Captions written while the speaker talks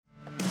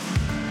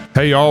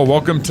Hey y'all,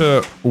 welcome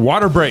to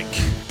Waterbreak.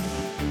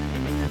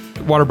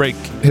 Waterbreak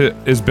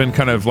has been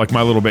kind of like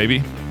my little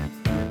baby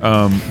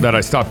that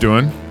I stopped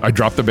doing. I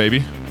dropped the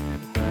baby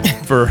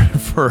for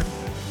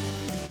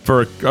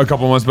a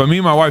couple months, but me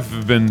and my wife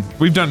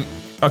we've done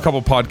a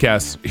couple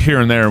podcasts here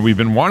and there. We've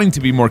been wanting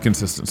to be more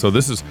consistent. So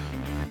this is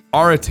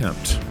our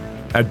attempt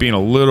at being a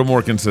little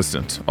more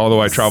consistent, although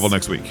I travel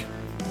next week.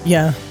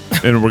 Yeah.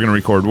 And we're going to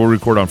record. We'll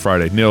record on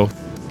Friday. Neil,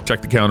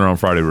 check the calendar on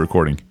Friday, we're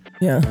recording.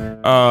 Yeah.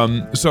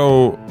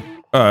 So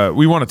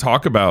we want to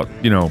talk about,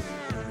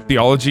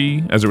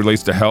 theology as it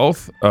relates to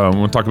health. We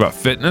want to talk about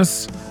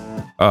fitness.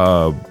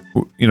 So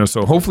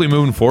hopefully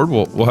moving forward,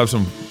 we'll have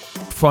some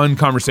fun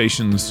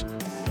conversations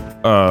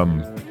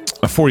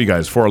for you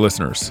guys, for our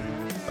listeners.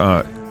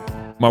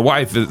 My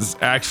wife is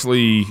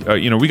actually,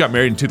 we got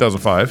married in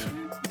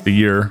 2005, the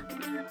year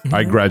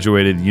I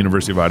graduated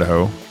University of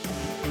Idaho.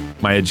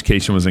 My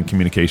education was in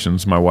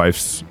communications. My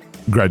wife's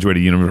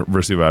graduated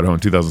University of Idaho in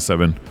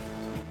 2007,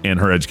 and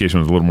her education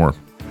was a little more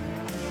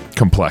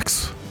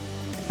complex,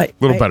 a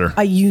little better.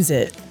 I use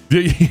it.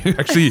 You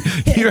actually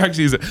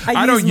use it.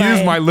 I don't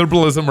use my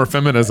liberalism or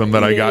feminism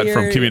that I got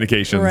from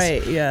communications.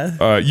 Right.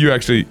 Yeah. You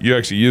actually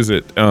use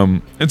it.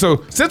 And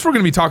so since we're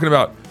going to be talking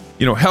about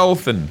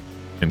health and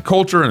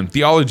culture and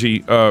theology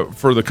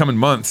for the coming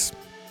months,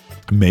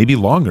 maybe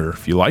longer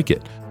if you like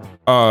it,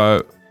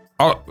 I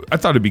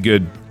thought it'd be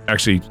good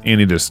actually,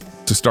 Annie, to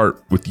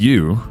start with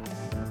you.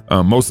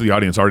 Most of the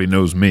audience already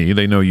knows me.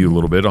 They know you a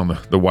little bit on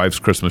the Wife's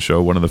Christmas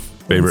show, one of the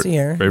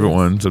favorite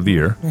ones of the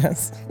year.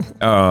 Yes.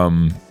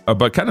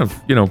 But kind of,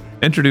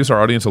 introduce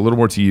our audience a little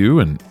more to you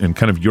and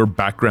kind of your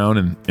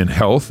background in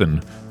health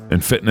and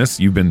fitness.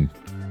 You've been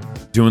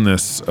doing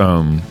this.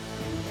 I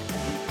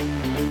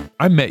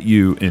met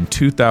you in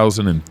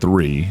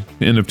 2003,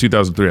 end of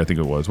 2003, I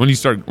think it was. When you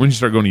start going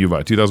to U of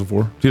I,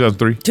 2004,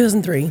 2003?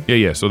 2003.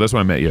 Yeah. So that's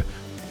when I met you.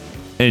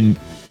 And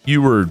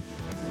you were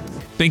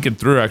thinking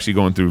through actually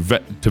going through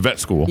vet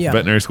school,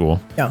 veterinary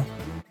school. Yeah.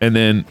 And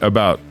then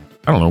about,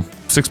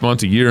 6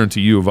 months, a year into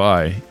U of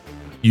I,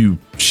 you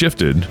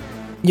shifted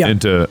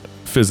into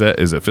phys ed.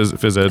 Is it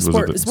phys ed?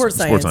 Sports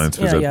science.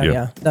 Phys ed,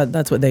 yeah.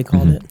 That's what they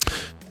called it.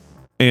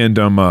 And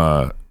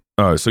so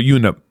you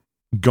end up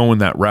going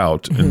that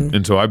route.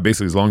 And so I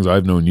basically, as long as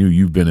I've known you,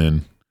 you've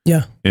been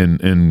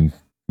in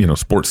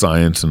sports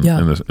science and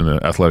in the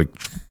athletic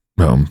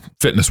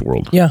fitness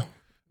world. Yeah.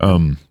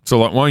 So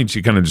why don't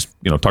you kind of just,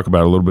 talk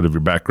about a little bit of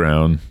your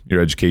background,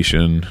 your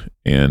education,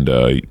 and,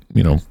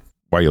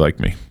 why you like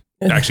me.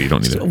 Actually, you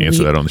don't need to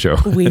answer that on the show.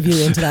 Weave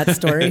you into that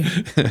story.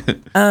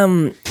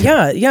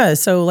 Yeah.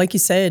 So like you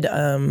said,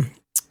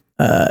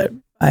 I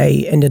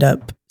ended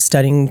up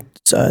studying,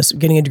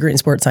 getting a degree in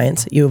sports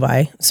science at U of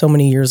I so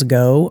many years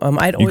ago.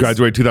 You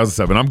graduated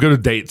 2007. I'm good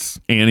with dates.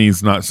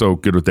 Annie's not so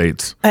good with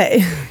dates.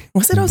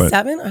 Was it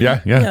 07? Yeah.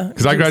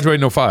 Because I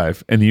graduated in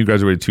 05, and you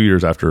graduated 2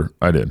 years after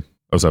I did.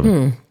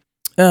 07.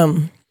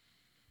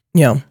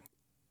 Yeah,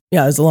 it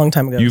was a long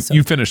time ago.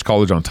 You finished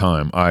college on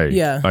time. I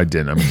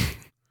didn't. I mean,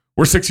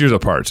 we're 6 years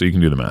apart, so you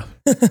can do the math.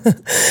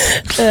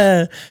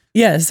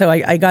 So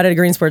I got a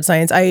degree in sports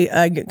science.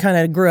 I kind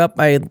of grew up.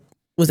 I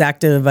was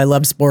active. I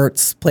loved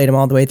sports. Played them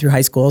all the way through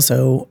high school.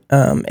 So,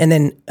 and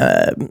then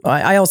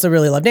I also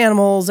really loved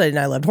animals, and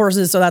I loved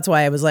horses. So that's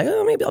why I was like,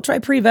 oh, maybe I'll try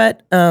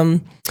pre-vet.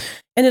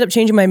 Ended up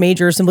changing my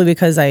major simply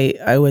because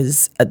I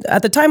was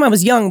at the time I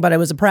was young, but I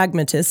was a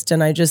pragmatist,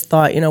 and I just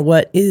thought,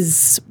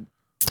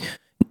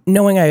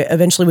 knowing I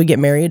eventually would get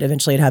married,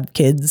 eventually I'd have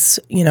kids.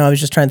 I was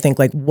just trying to think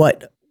like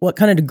what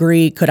kind of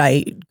degree could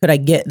I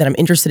get that I'm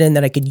interested in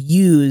that I could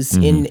use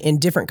in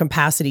different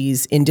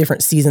capacities in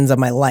different seasons of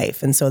my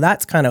life. And so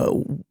that's kind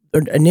of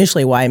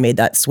initially why I made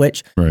that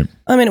switch. Right.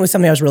 And it was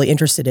something I was really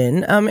interested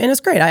in. And it's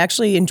great. I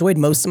actually enjoyed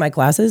most of my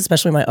classes,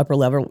 especially my upper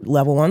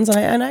level ones.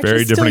 And I actually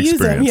very different still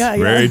experience. Use them. Yeah.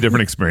 Very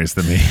different experience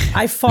than me.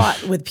 I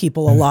fought with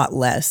people a lot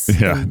less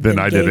than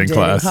I did in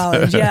class.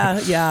 College.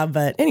 Yeah.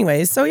 But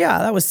anyways, so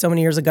that was so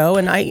many years ago.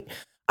 And I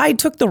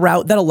took the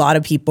route that a lot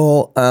of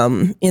people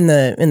in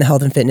the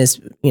health and fitness,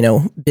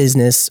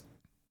 business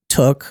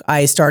took.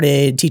 I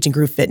started teaching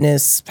group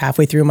fitness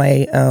halfway through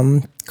my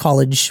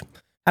college.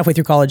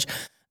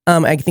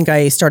 I think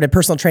I started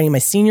personal training my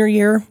senior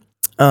year,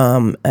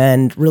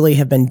 and really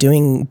have been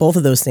doing both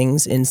of those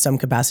things in some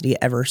capacity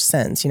ever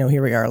since.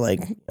 Here we are,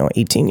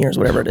 18 years,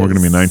 whatever it is. We're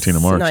going to be 19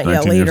 in March.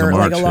 19 years in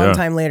March. Like a long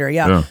time later.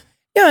 Yeah.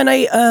 And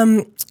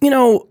I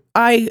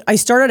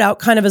started out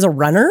kind of as a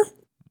runner.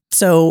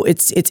 So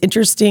it's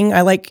interesting.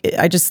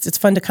 It's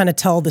fun to kind of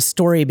tell the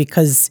story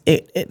because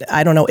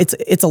I don't know,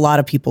 it's a lot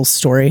of people's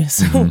story.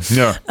 So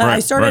I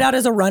started out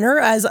as a runner,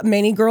 as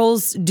many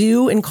girls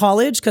do in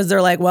college, because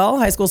they're like, well,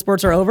 high school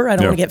sports are over. I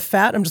don't want to get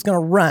fat. I'm just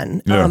going to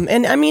run.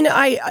 And I mean,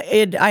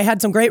 I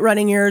had some great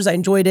running years. I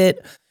enjoyed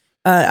it.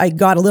 I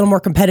got a little more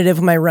competitive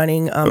with my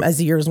running as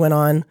the years went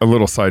on. A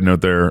little side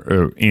note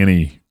there,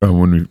 Annie,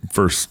 when we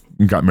first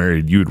got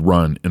married, you'd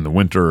run in the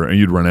winter and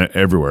you'd run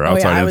everywhere,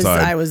 outside,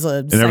 inside. I was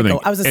a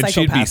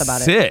psychopath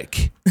about it.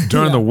 Sick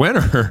during the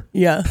winter.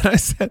 Yeah. I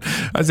said,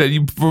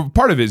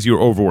 part of it is you're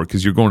overworked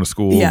because you're going to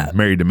school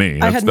married to me.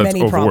 That's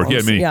many overworked.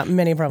 problems. Yeah,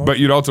 many problems. But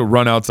you'd also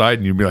run outside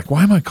and you'd be like,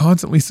 why am I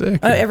constantly sick?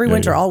 Every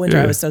winter, all winter,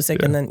 I was so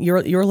sick. And then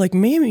you're like,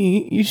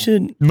 maybe you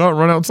should not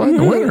run outside in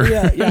the winter.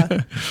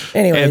 Yeah.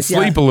 Anyways, and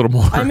sleep a little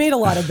more. I made a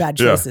lot of bad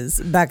choices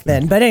back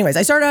then. But anyways,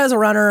 I started out as a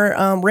runner,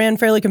 ran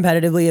fairly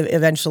competitively,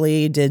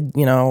 eventually did,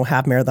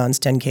 half marathons,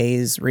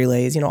 10Ks,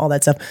 relays, all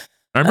that stuff.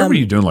 I remember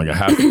you doing like a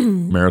half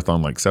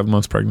marathon, like 7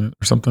 months pregnant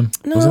or something.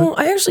 No,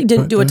 I actually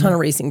didn't do a ton of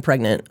racing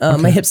pregnant.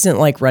 My hips didn't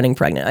like running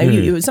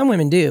pregnant. Some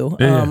women do.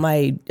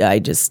 I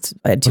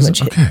had too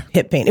much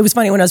hip pain. It was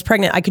funny when I was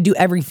pregnant. I could do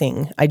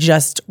everything.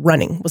 Just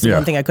running was the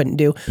one thing I couldn't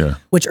do. Yeah.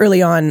 Which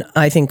early on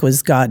I think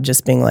was God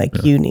just being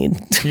like, you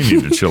need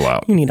to chill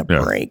out. You need a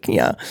break.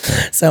 Yeah.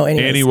 So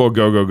anyways, Annie will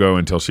go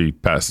until she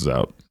passes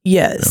out.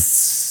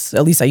 Yes,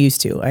 at least I used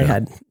to. I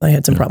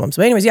had some problems.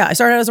 But anyways, I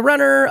started out as a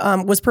runner,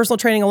 was personal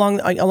training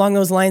along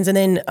those lines. And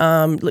then,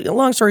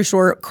 long story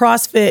short,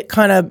 CrossFit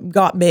kind of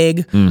got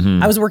big.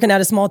 I was working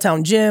at a small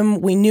town gym.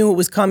 We knew it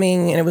was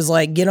coming and it was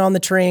like, get on the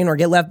train or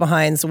get left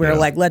behind. So we were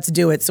like, let's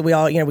do it. So we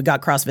all, we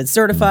got CrossFit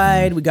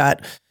certified. We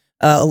got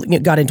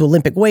into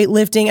Olympic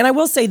weightlifting. And I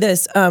will say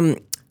this,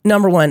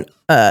 number one,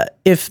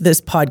 if this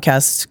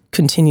podcast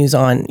continues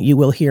on, you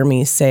will hear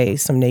me say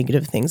some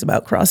negative things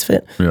about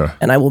CrossFit,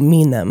 and I will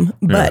mean them.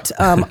 But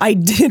I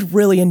did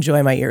really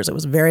enjoy my years. It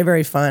was very,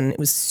 very fun. It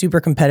was super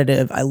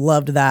competitive. I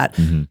loved that.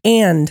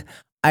 And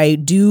I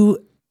do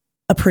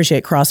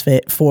appreciate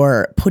CrossFit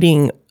for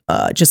putting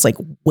just like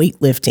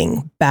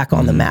weightlifting back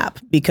on the map,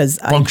 because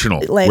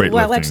functional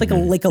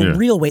weightlifting, like a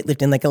real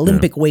weightlifting, like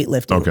Olympic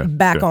weightlifting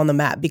back on the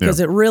map, because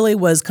it really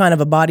was kind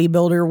of a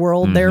bodybuilder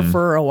world there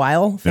for a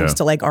while, thanks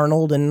to like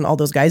Arnold and all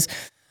those guys.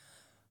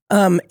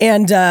 And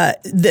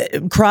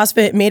the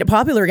CrossFit made it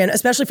popular again,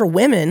 especially for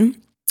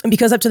women.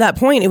 Because up to that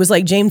point, it was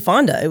like Jane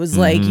Fonda. It was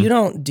like, you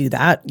don't do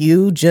that.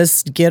 You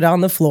just get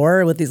on the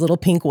floor with these little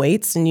pink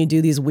weights and you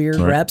do these weird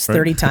reps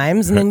 30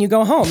 times and then you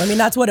go home. I mean,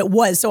 that's what it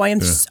was. So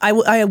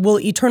I will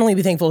eternally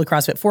be thankful to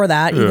CrossFit for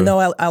that, even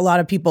though a lot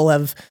of people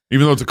have...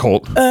 Even though it's a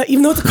cult.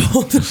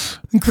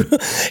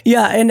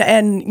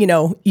 And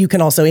you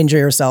can also injure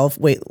yourself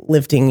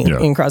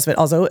weightlifting in CrossFit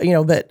also,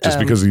 but... Just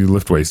because you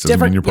lift weights doesn't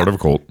mean you're part of a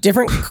cult.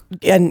 Different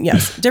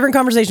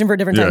conversation for a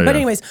different time. But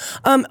anyways,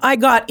 I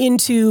got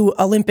into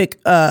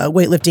Olympic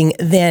weightlifting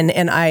then,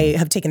 and I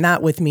have taken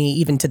that with me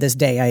even to this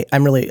day. I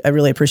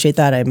really appreciate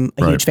that. I'm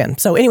a huge fan.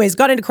 So anyways,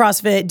 got into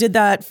CrossFit, did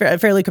that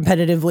fairly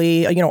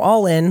competitively,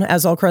 all in,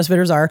 as all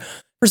CrossFitters are,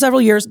 for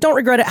several years. Don't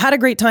regret it. Had a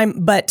great time,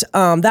 but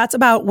that's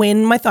about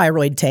when my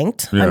thyroid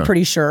tanked. I'm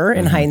pretty sure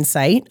in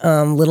hindsight.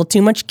 Little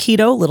too much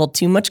keto, little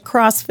too much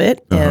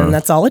CrossFit, and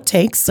that's all it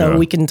takes. So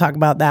we can talk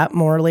about that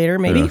more later,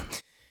 maybe,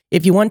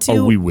 if you want to.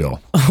 Oh, we will.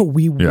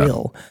 We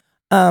will.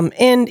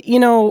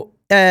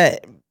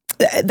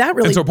 That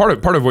really. And so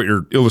part of what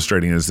you're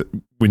illustrating is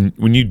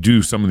when you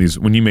do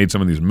when you made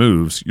some of these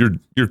moves,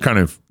 you're kind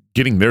of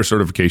getting their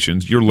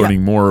certifications. You're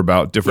learning more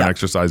about different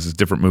exercises,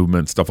 different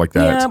movements, stuff like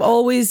that. Yeah, I'm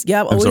always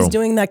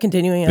doing that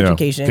continuing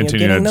education.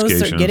 Getting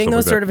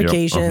those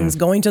certifications,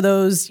 going to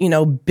those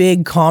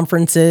big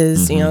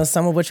conferences.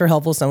 Some of which are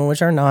helpful, some of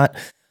which are not.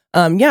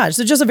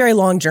 So just a very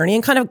long journey,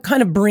 and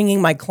kind of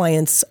bringing my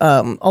clients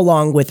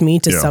along with me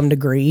to some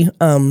degree.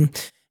 That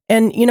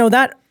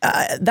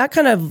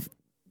kind of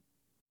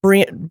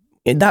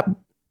that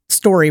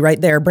story right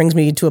there brings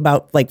me to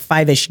about like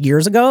 5-ish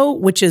years ago,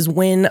 which is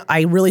when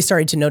I really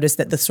started to notice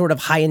that the sort of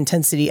high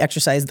intensity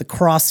exercise, the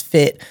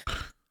CrossFit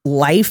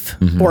life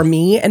for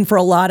me and for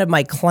a lot of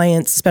my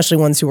clients, especially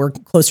ones who were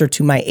closer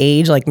to my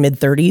age, like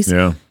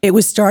mid-30s, it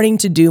was starting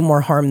to do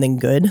more harm than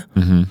good.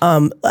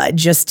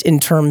 Just in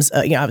terms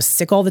of, I was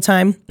sick all the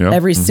time.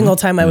 Every single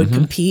time I would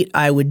compete,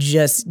 I would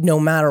just, no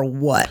matter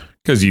what.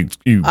 Because you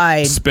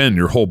spend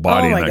your whole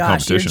body in that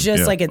competition. You're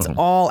just like, it's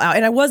all out.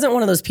 And I wasn't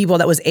one of those people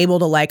that was able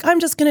to like, I'm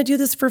just going to do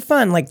this for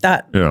fun. Like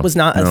that was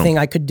not a thing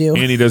I could do.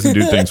 Annie doesn't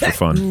do things for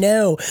fun.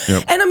 No.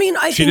 Yep. And I mean,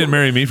 she didn't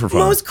marry me for fun.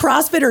 Most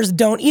CrossFitters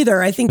don't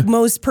either. I think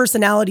most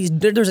personalities,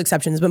 there's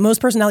exceptions, but most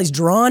personalities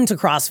drawn to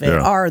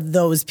CrossFit are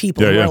those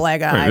people who are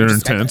like, they're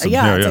intense.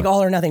 It's like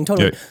all or nothing.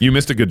 Totally. You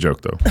missed a good joke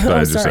though.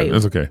 Oh, sorry.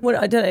 It's okay.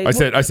 What did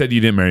I said you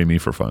didn't marry me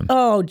for fun.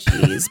 Oh,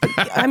 geez.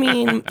 I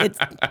mean,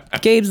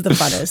 Gabe's the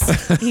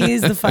funnest.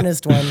 He's the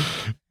funnest one.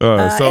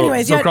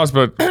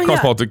 CrossFit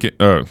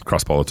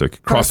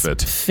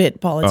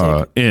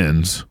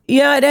ends.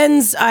 Yeah, it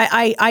ends.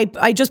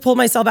 I just pulled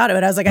myself out of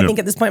it. I was like, I think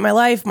at this point in my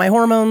life, my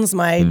hormones,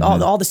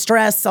 all the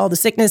stress, all the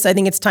sickness, I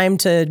think it's time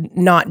to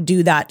not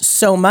do that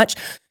so much.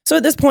 So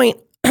at this point,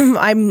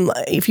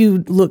 if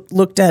you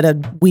looked at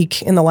a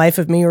week in the life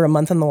of me or a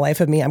month in the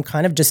life of me, I'm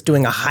kind of just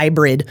doing a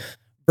hybrid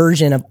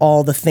version of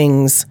all the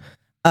things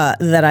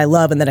that I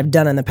love and that I've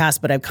done in the past,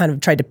 but I've kind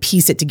of tried to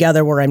piece it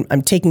together where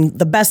I'm taking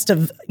the best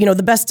of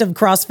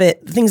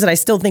CrossFit, things that I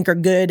still think are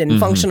good and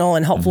functional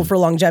and helpful for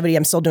longevity.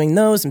 I'm still doing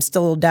those. I'm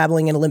still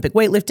dabbling in Olympic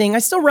weightlifting. I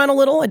still run a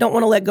little. I don't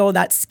want to let go of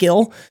that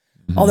skill.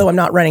 although I'm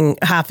not running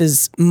half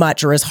as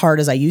much or as hard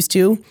as I used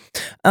to.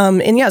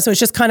 And yeah, so it's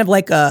just kind of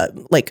like a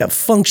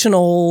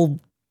functional,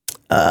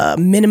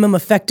 minimum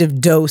effective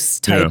dose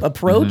type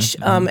approach.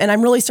 And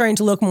I'm really starting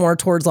to look more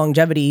towards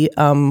longevity,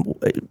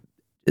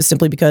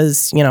 simply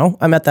because,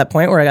 I'm at that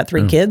point where I got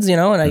 3 kids,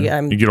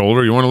 and you get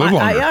older, you want to live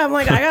longer. I'm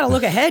like, I got to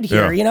look ahead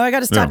here. I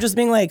got to stop just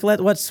being like, what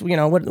are we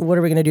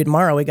going to do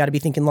tomorrow? We got to be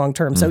thinking long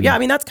term. So yeah, I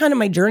mean, that's kind of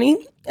my journey.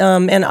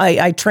 And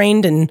I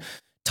trained and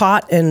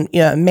taught and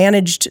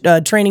managed a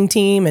training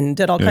team and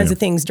did all kinds of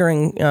things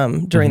during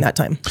that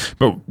time.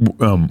 But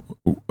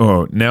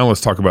now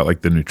let's talk about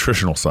like the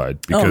nutritional side,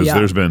 because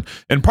there's been,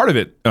 and part of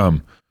it,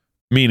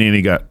 me and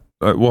Annie got,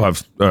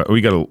 we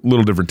got a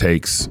little different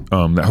takes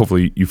that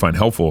hopefully you find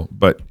helpful.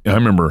 But I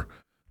remember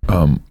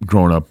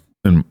growing up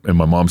in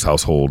my mom's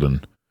household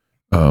and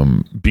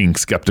being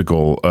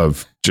skeptical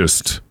of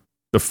just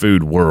the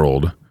food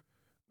world,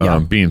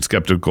 being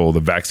skeptical of the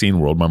vaccine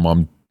world. My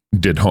mom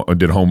did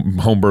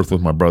home birth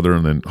with my brother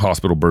and then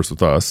hospital births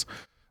with us.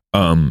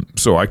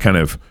 So I kind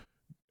of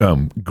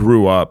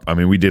grew up. I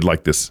mean, we did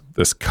like this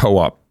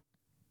co-op.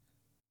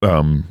 I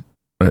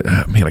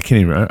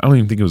don't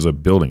even think it was a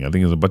building. I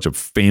think it was a bunch of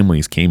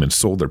families came and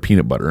sold their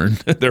peanut butter and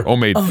their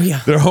homemade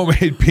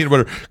peanut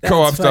butter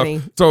co-op stuff.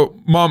 So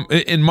mom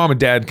and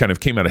dad kind of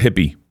came out of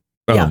hippie.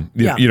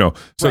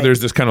 So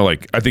there's this kind of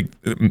like, I think,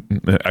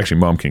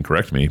 actually mom can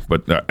correct me,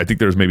 but I think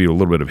there's maybe a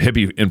little bit of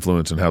hippie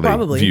influence in how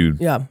they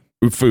viewed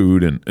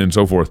food and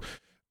so forth.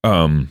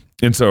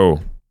 And so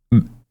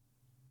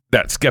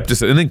that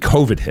skepticism, and then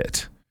COVID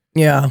hit.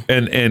 Yeah.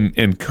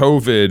 And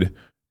COVID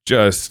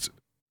just,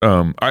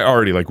 I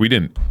already, like,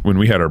 when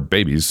we had our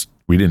babies,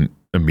 we didn't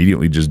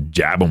immediately just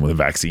jab them with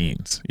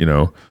vaccines.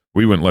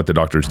 We wouldn't let the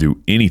doctors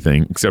do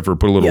anything except for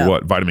put a little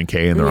vitamin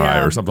K in their eye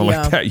or something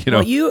like that.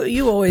 Well,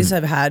 you always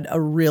have had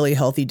a really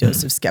healthy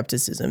dose of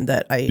skepticism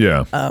that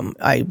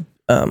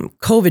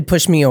COVID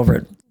pushed me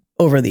over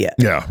the edge.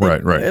 Yeah,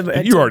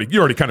 right. You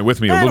already kind of with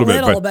me a little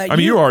bit, but I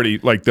mean, you already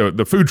like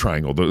the food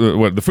triangle,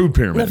 the food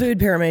pyramid. The food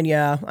pyramid,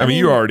 yeah. I mean,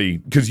 you already,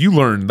 because you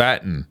learned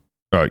that in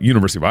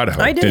University of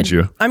Idaho, didn't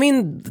you? I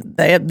mean,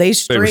 they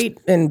straight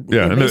and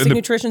basic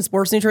nutrition,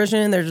 sports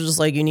nutrition. They're just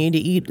like, you need to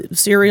eat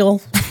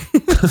cereal.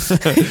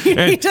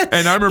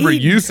 and I remember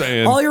you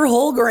saying all your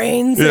whole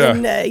grains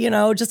and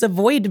just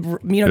avoid,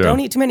 don't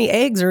eat too many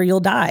eggs or you'll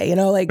die.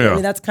 I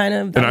mean, that's kind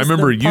of. And I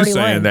remember you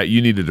saying that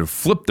you needed to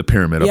flip the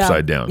pyramid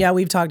upside down. Yeah,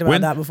 we've talked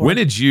about that before. When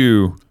did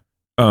you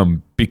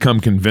become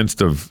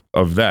convinced of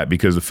that?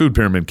 Because the food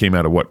pyramid came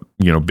out of what,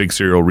 big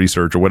cereal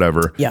research or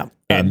whatever. Yeah.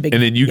 And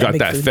then you got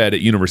that food fed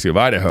at University of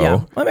Idaho.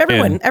 Yeah. Well,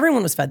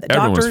 everyone was fed that.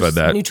 Doctors, was fed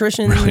that.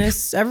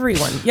 Nutritionists,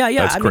 everyone. Yeah.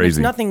 That's crazy. It's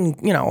nothing,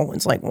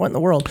 it's like, what in the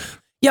world?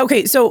 Yeah.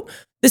 Okay. So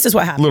this is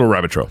what happened. Little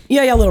rabbit trail.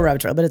 Yeah. Little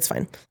rabbit trail, but it's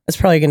fine. It's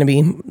probably going to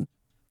be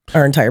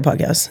our entire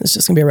podcast. It's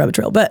just going to be a rabbit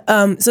trail. But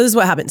so this is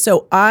what happened.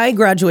 So I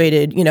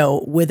graduated,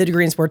 with a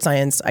degree in sports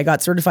science. I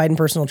got certified in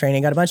personal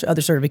training, got a bunch of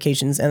other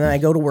certifications, and then I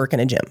go to work in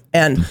a gym.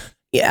 And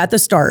at the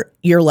start,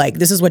 you're like,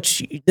 this is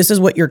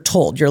what you're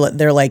told.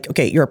 They're like,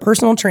 okay, you're a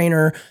personal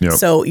trainer,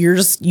 so you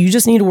just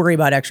need to worry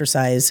about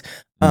exercise.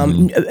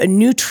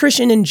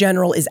 Nutrition in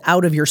general is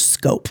out of your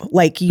scope.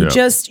 Like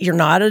you're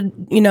not a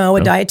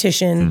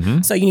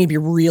dietitian. So you need to be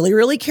really,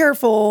 really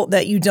careful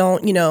that you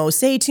don't,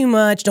 say too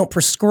much, don't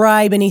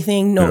prescribe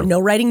anything, no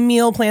writing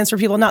meal plans for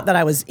people. Not that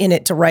I was in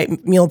it to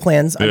write meal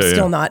plans. I'm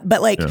still not,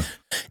 but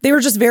they were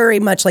just very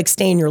much like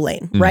stay in your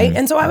lane. Right.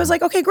 And so I was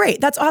like, okay, great.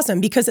 That's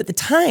awesome. Because at the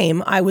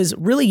time I was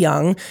really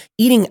young,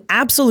 eating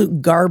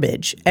absolute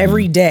garbage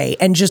every day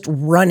and just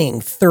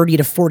running 30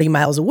 to 40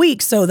 miles a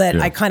week so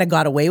that I kind of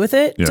got away with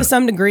it to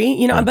some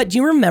degree, but do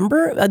you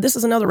remember, this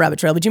is another rabbit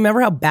trail, but do you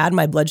remember how bad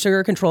my blood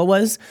sugar control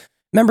was?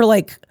 Remember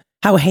like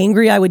how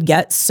hangry I would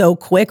get so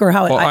quick, or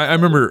how I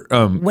remember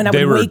when I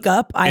would wake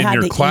up, I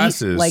had to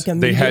classes, eat like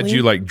immediately. They had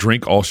you like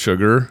drink all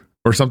sugar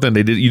or something.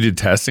 You did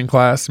tests in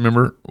class.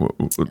 Remember?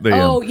 In they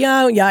school.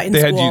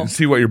 Had you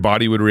see what your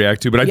body would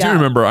react to. But I do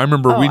remember. I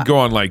remember we'd go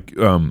on like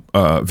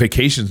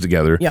vacations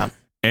together. Yeah.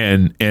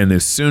 And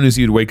as soon as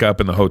you'd wake up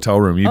in the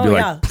hotel room, you'd be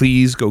like,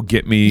 please go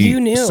get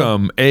me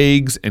some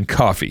eggs and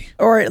coffee.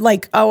 Or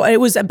like, it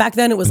was back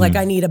then, it was like,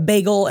 I need a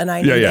bagel and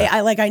I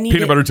need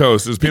peanut butter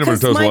toast. It was peanut butter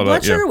toast. My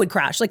blood sugar would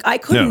crash. Like I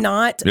could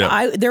not,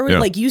 there were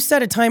like, you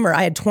set a timer.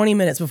 I had 20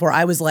 minutes before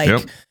I was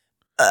like,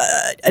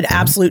 an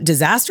absolute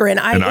disaster. And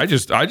I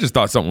just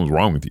thought something was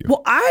wrong with you.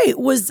 Well,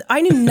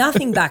 I knew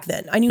nothing back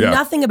then. I knew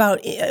nothing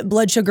about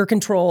blood sugar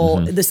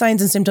control, the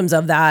signs and symptoms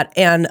of that.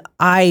 And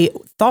I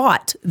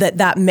thought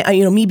that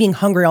me being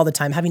hungry all the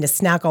time, having to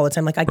snack all the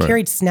time, like I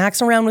carried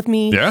snacks around with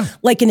me,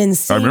 like an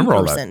insane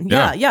person.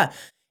 Yeah.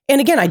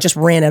 And again, I just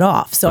ran it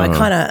off. So I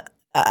kind of,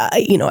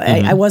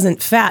 I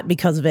wasn't fat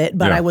because of it,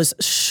 but I was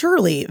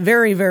surely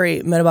very, very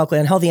metabolically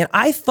unhealthy. And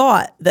I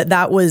thought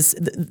that was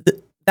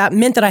that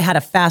meant that I had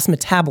a fast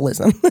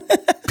metabolism.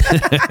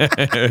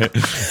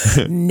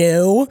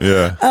 No.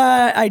 Yeah.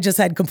 I just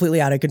had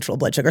completely out of control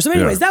blood sugar. So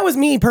anyways, that was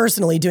me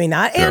personally doing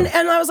that. And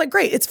I was like,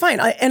 great, it's fine.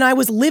 And I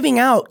was living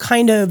out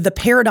kind of the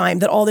paradigm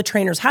that all the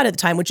trainers had at the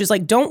time, which is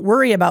like, don't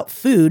worry about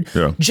food.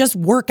 Yeah. Just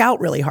work out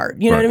really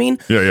hard. You know what I mean?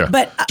 Yeah, yeah.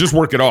 But just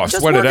work it off,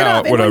 sweat it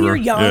out, and whatever. when you're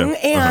young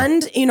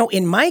and, you know,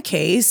 in my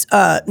case,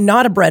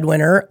 not a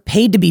breadwinner,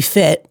 paid to be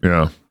fit.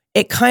 Yeah.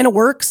 It kind of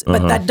works,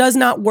 but that does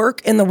not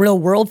work in the real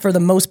world for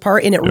the most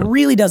part. And it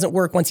really doesn't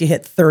work once you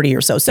hit 30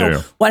 or so.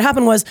 So what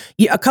happened was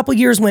a couple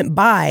years went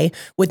by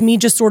with me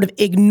just sort of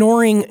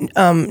ignoring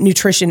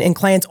nutrition in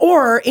clients,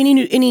 or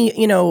any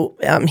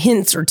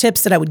hints or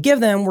tips that I would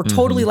give them were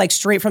totally like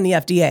straight from the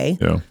FDA.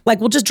 Yeah. Like,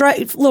 we'll just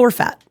try lower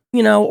fat,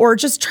 you know, or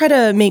just try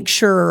to make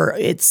sure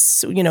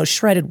it's, you know,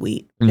 shredded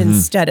wheat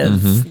instead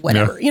of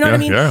whatever. You know what I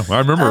mean? Yeah, I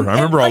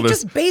remember all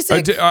this. Just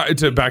basic.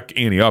 To back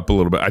Annie up a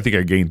little bit, I think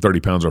I gained 30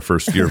 pounds our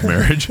first year of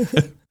marriage.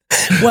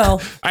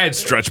 Well, I had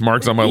stretch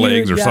marks on my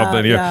legs or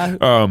something.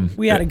 Yeah.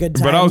 We had a good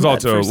time. But I was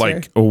also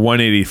like a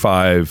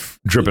 185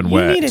 dripping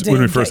wet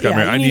when we first got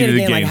married. I needed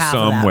to gain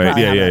some weight.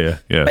 Yeah.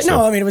 But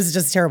no, I mean, it was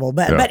just terrible.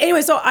 But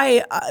anyway, so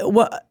I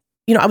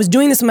was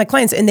doing this with my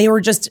clients, and they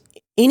were just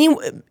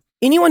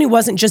anyone who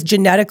wasn't just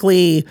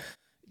genetically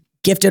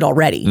gifted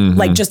already,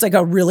 like just like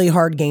a really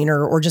hard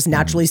gainer, or just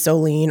naturally so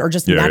lean, or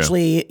just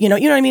naturally, you know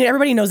what I mean?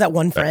 Everybody knows that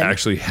one friend. I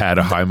actually had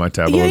a high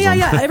metabolism.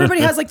 Yeah. Everybody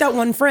has like that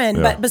one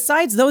friend. But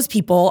besides those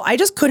people, I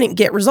just couldn't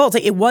get results.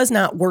 Like, it was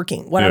not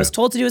working. What I was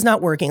told to do is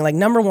not working. Like,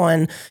 number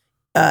one,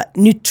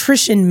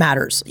 nutrition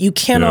matters. You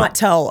cannot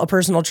tell a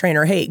personal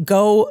trainer, hey,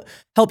 go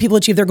help people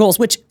achieve their goals,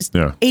 which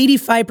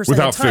 85% of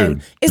the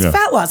time is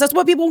fat loss. That's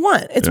what people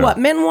want. It's what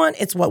men want.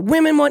 It's what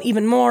women want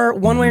even more.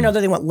 One way or another,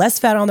 they want less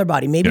fat on their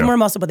body, maybe more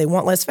muscle, but they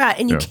want less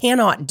fat. And you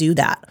cannot do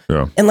that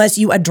unless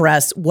you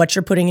address what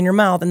you're putting in your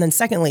mouth. And then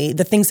secondly,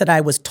 the things that I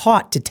was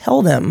taught to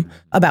tell them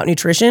about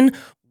nutrition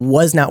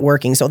was not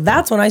working. So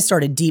that's when I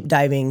started deep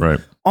diving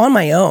on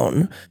my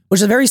own, which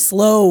is a very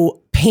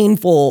slow,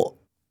 painful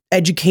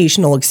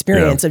educational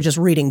experience of just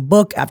reading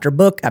book after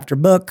book after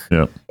book.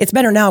 Yeah. It's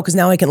better now because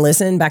now I can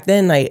listen. Back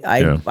then, I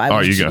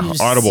was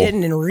just Audible.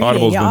 sitting and reading.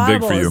 Audible's been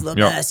big for you. The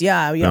best.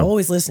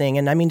 Always listening.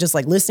 And I mean, just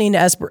like listening to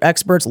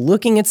experts,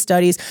 looking at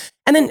studies,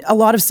 and then a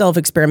lot of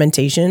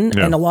self-experimentation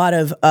and a lot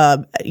of,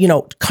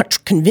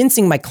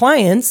 convincing my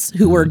clients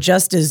who were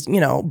just as,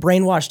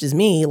 brainwashed as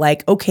me,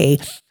 like, okay,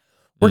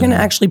 we're going to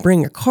actually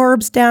bring your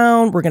carbs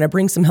down. We're going to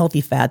bring some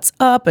healthy fats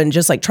up, and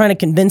just like trying to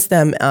convince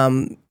them,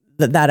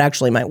 that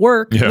actually might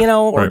work,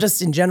 or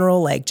just in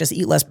general, like just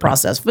eat less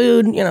processed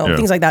food,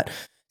 things like that.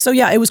 So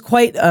it was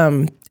quite,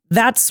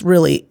 that's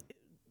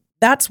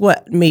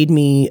what made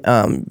me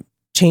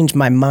change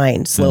my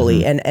mind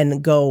slowly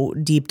and go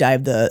deep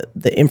dive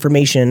the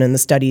information and the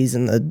studies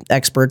and the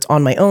experts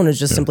on my own, is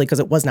just simply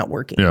because it was not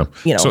working.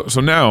 Yeah.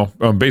 So now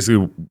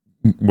basically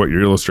what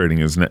you're illustrating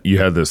is you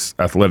had this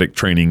athletic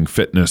training,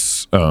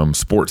 fitness,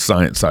 sports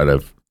science side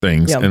of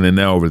things. And then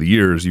now over the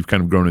years, you've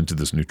kind of grown into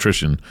this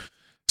nutrition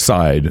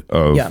side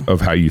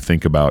of how you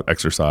think about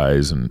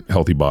exercise and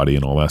healthy body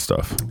and all that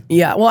stuff.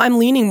 Yeah. Well, I'm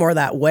leaning more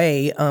that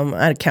way.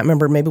 I can't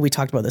remember, maybe we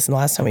talked about this in the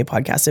last time we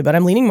podcasted, but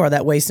I'm leaning more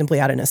that way simply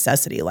out of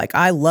necessity. Like,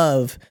 I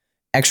love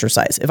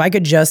exercise. If I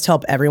could just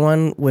help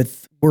everyone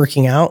with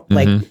working out,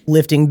 like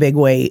lifting big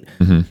weight,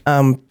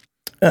 training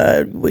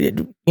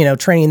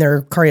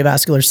their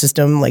cardiovascular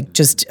system, like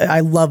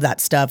I love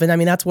that stuff. And I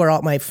mean, that's where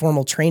all my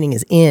formal training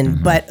is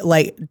in. But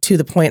like, to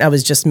the point I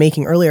was just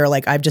making earlier,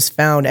 like, I've just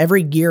found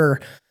every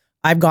year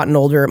I've gotten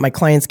older, my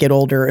clients get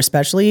older,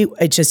 especially,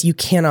 it's just, you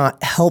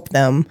cannot help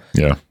them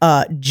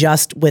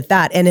just with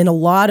that. And in a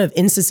lot of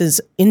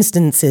instances,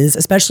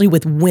 especially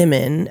with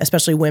women,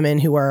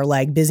 who are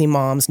like busy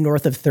moms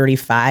north of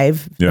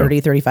 35,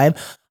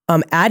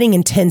 adding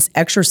intense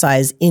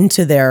exercise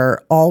into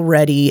their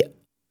already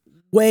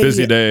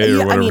busy day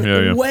or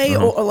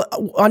whatever.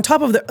 On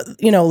top of the,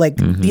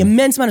 the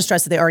immense amount of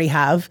stress that they already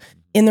have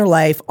in their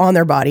life, on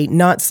their body,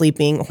 not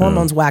sleeping,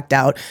 hormones whacked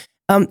out.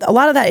 A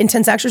lot of that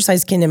intense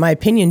exercise can, in my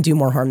opinion, do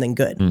more harm than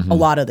good a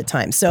lot of the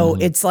time. So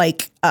it's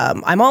like,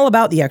 I'm all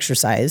about the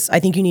exercise. I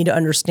think you need to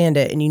understand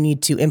it and you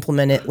need to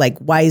implement it like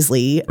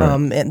wisely,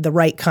 and the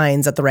right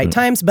kinds at the right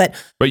times. But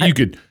you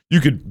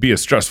could be a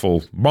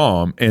stressful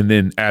mom and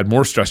then add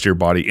more stress to your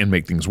body and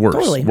make things worse.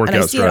 Totally. And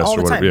I see it all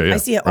the time. I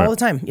see it all the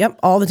time. Yep.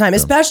 All the time.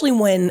 Especially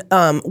when,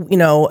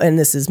 and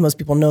this is, most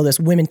people know this,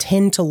 women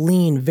tend to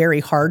lean very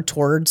hard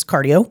towards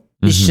cardio.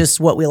 It's just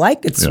what we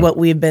like. It's what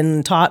we've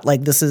been taught.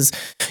 Like, this is,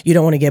 you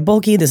don't want to get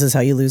bulky. This is how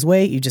you lose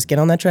weight. You just get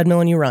on that treadmill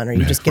and you run, or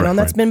you just get on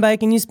that spin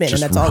bike and you spin,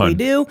 just and that's all we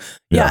do.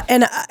 Yeah.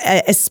 And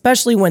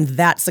especially when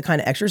that's the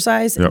kind of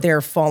exercise they're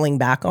falling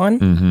back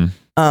on.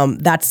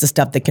 That's the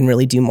stuff that can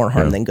really do more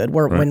harm than good.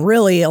 When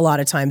really a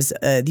lot of times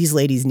these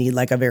ladies need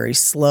like a very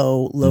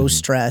slow, low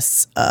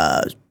stress,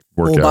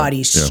 full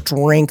body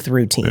strength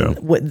routine.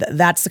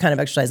 That's the kind of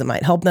exercise that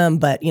might help them.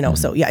 But,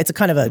 so it's a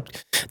kind of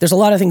there's a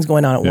lot of things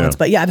going on at once.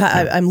 But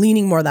I'm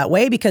leaning more that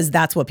way because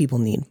that's what people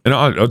need. And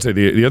I'd say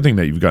the other thing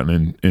that you've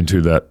gotten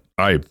into that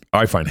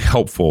I find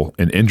helpful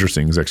and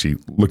interesting is actually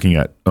looking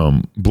at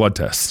blood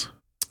tests.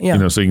 Yeah. You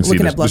know, so you can see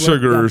Looking the at blood work,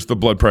 sugars, the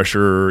blood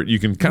pressure. You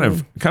can kind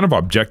of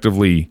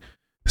objectively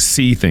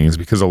see things,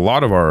 because a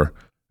lot of our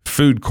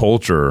food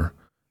culture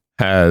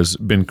has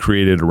been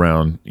created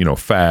around, you know,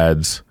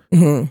 fads,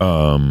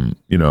 dieting.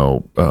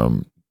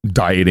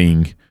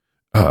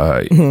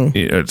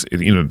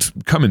 It's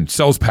come in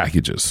sales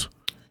packages.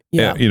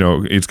 Yeah. You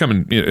know, it's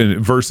coming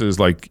versus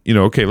like, you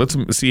know, okay, let's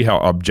see how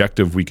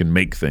objective we can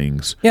make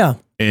things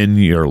in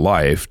your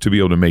life to be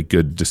able to make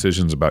good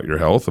decisions about your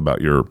health,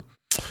 about your,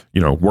 you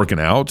know, working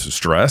out,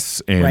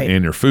 stress,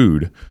 and your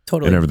food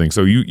and everything.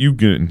 So you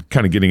get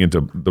kind of getting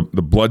into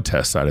the blood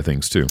test side of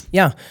things too.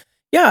 Yeah.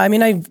 Yeah. I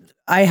mean, again,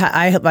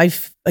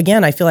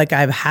 I feel like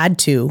I've had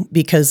to,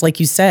 because like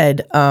you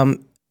said,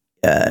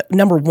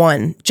 number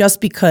one,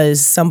 just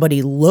because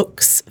somebody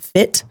looks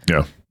fit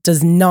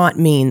does not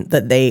mean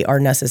that they are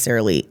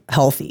necessarily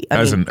healthy.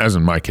 As in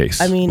my case,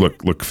 I mean,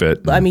 look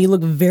fit. I mean, you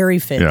look very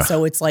fit. Yeah.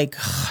 So it's like,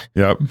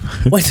 yep.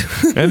 What?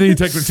 And then you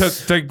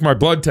take my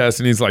blood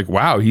test, and he's like,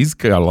 wow, he's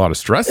got a lot of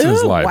stress in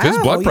his life. Wow, his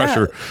blood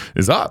pressure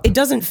is up. It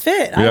doesn't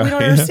fit. We don't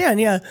understand.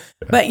 Yeah.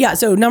 But yeah,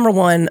 so number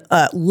one,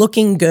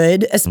 looking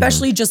good,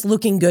 especially just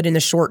looking good in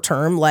the short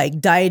term, like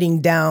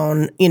dieting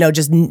down, you know,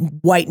 just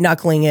white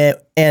knuckling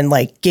it and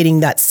like getting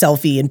that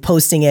selfie and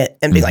posting it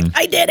and be like,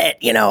 I did it,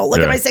 you know,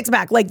 look at my six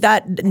pack, like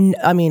that.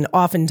 I mean,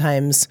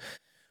 oftentimes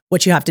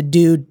what you have to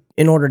do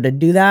in order to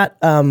do that,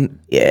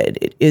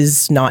 it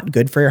is not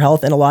good for your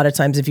health. And a lot of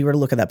times if you were to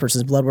look at that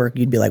person's blood work,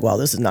 you'd be like, well,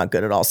 this is not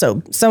good at all.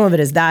 So some of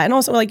it is that. And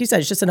also, like you said,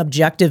 it's just an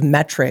objective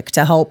metric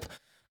to help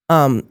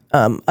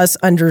us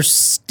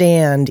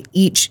understand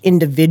each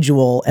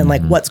individual and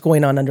like what's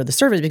going on under the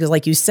surface. Because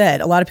like you said,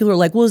 a lot of people are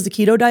like, well, is the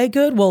keto diet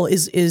good? Well,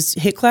 is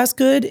HIIT class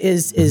good?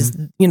 Is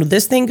you know,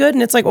 this thing good?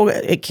 And it's like, well,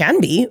 it can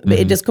be, but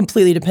it just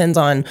completely depends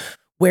on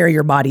where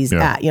your body's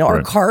at. You know,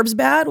 are carbs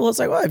bad? Well, it's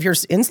like, well, if your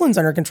insulin's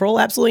under control,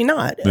 absolutely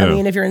not. I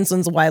mean, if your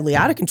insulin's widely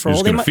out of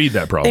control, they might feed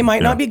that problem. They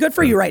might not be good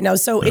for you right now.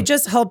 So it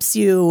just helps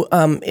you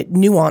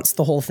nuance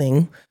the whole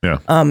thing. Yeah.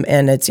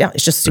 And it's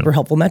just a super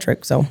helpful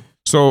metric. So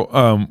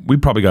we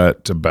probably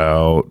got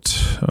about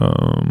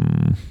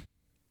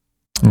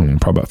probably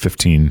about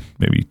 15,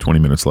 maybe 20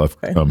 minutes left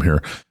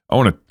here. I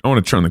want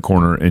to turn the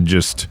corner and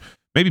just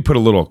maybe put a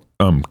little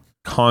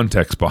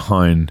context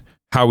behind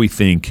how we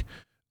think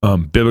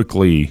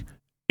biblically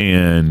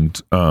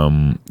and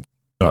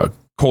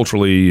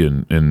culturally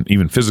and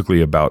even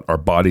physically about our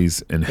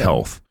bodies and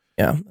health.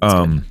 Yeah.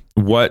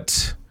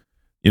 What,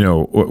 you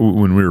know,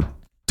 when we were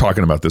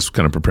talking about this,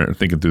 kind of preparing,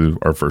 thinking through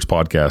our first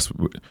podcast,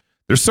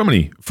 there's so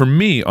many, for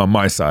me on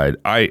my side,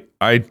 I'm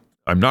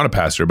not a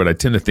pastor, but I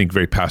tend to think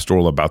very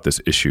pastoral about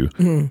this issue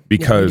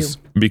because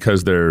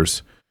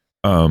there's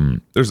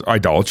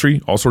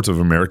idolatry, all sorts of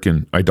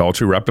American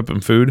idolatry wrapped up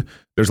in food.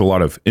 There's a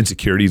lot of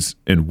insecurities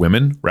in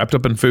women wrapped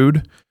up in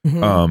food.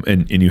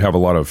 And you have a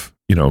lot of,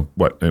 you know,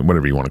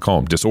 whatever you want to call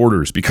them,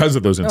 disorders because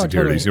of those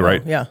insecurities, totally.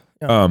 Right? Yeah.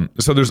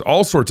 So there's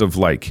all sorts of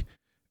like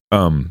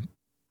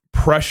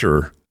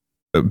pressure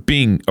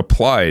being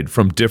applied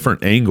from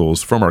different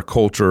angles from our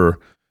culture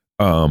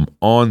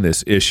on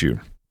this issue.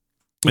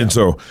 Yeah. And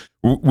so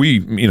we,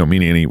 you know, me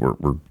and Annie,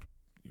 we're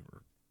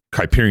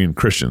Kuyperian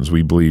Christians.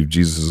 We believe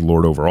Jesus is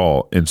Lord over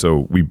all. And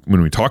so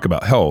when we talk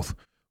about health,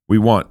 we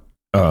want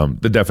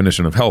the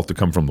definition of health to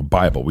come from the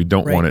Bible. We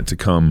don't want it to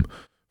come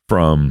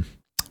from,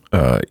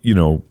 you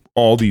know,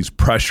 all these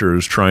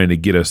pressures trying to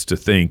get us to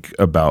think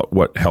about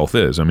what health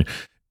is. I mean,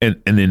 and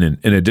then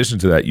in addition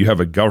to that, you have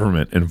a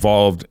government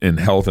involved in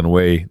health in a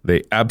way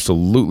they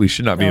absolutely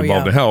should not be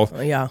involved in health.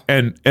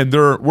 And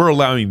we're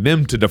allowing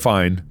them to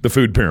define the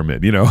food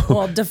pyramid, you know?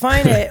 Well,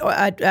 define it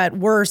at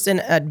worst and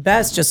at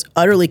best, just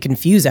utterly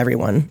confuse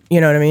everyone.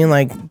 You know what I mean?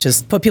 Like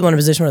just put people in a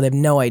position where they have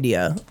no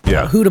idea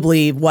who to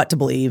believe, what to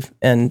believe.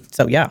 And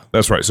so,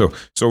 that's right. So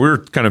we're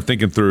kind of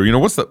thinking through, you know,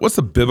 what's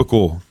the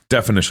biblical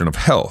definition of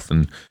health?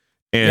 And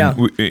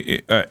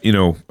you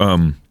know,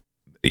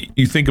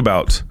 you think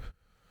about,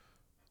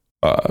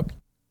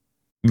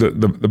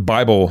 the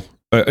Bible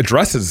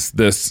addresses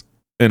this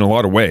in a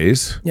lot of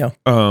ways. Yeah.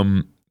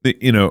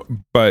 You know,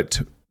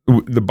 but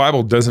the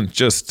Bible doesn't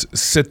just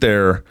sit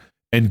there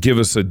and give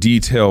us a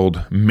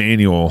detailed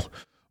manual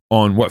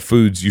on what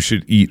foods you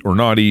should eat or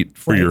not eat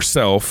for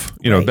yourself.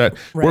 You know, that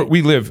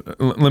we live,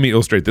 let me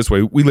illustrate this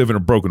way. We live in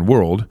a broken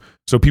world,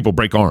 so people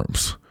break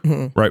arms,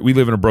 right? We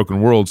live in a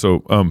broken world, so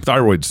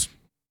thyroids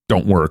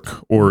don't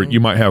work, or you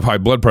might have high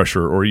blood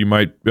pressure, or you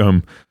might,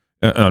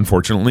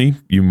 unfortunately,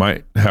 you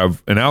might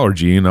have an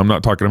allergy, and I'm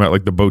not talking about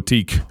like the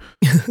boutique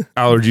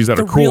allergies that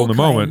are cool in the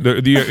moment.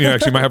 You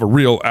actually might have a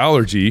real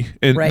allergy,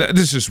 and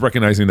this is just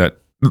recognizing that,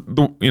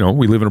 you know,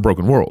 we live in a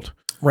broken world,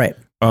 right?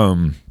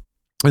 And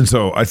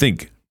so I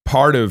think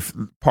part of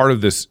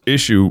this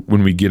issue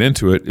when we get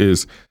into it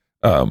is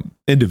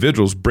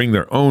individuals bring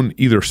their own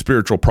either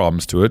spiritual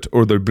problems to it,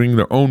 or they bring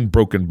their own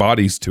broken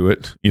bodies to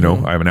it. You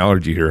know, I have an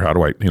allergy here. How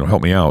do I,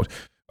 help me out?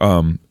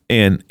 And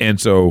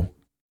so.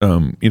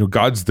 You know,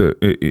 God's God's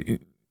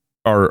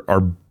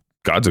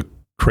a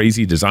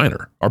crazy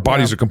designer. Our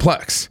bodies are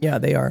complex. Yeah,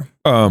 they are.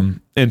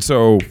 And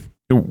so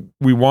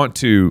we don't want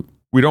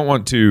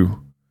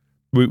to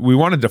we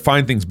want to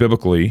define things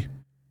biblically,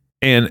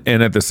 and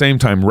at the same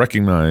time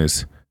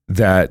recognize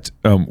that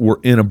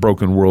we're in a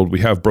broken world. We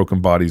have broken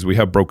bodies. We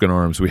have broken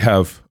arms. We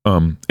have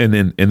and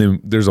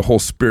then there's a whole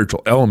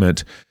spiritual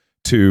element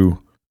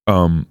to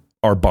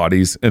our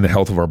bodies and the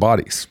health of our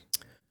bodies.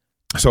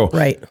 So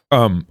right.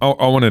 I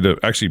wanted to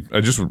actually,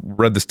 I just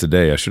read this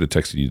today. I should have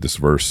texted you this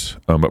verse.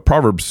 But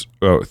Proverbs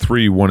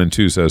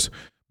 3:1-2 says,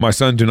 "My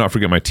son, do not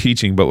forget my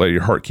teaching, but let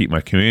your heart keep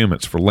my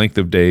commandments. For length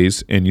of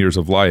days and years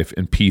of life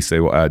and peace they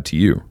will add to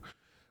you."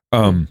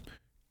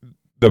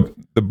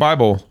 The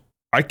Bible,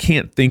 I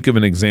can't think of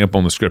an example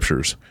in the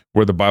scriptures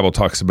where the Bible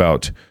talks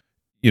about,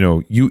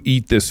 you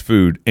eat this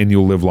food and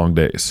you'll live long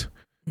days.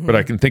 Mm-hmm. But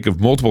I can think of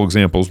multiple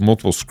examples,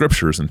 multiple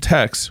scriptures and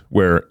texts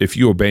where if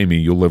you obey me,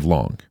 you'll live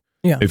long.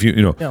 Yeah. If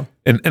yeah.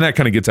 and that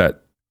kind of gets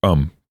at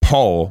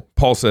Paul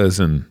says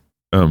in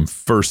 1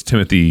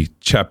 Timothy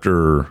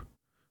chapter,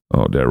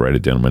 did I write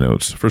it down in my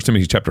notes? 1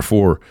 Timothy chapter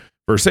 4,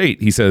 verse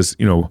 8, he says,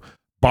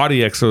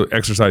 body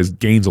exercise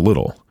gains a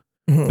little.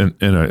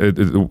 Mm-hmm.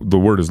 And the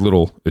word is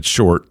little, it's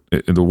short.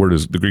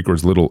 The Greek word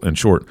is little and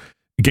short.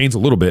 It gains a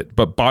little bit,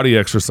 but body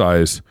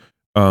exercise,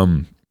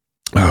 what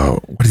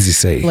does he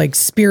say? Like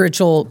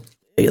spiritual,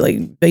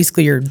 like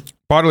basically your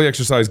bodily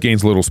exercise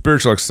gains a little.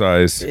 Spiritual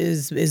exercise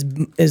is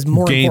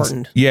more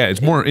important. Yeah,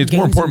 it's more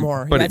important.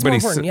 More. But, yeah, it's more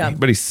important. Yeah.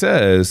 But he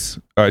says,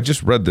 I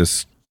just read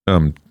this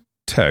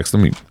text.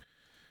 He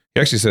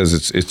actually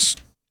says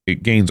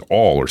it gains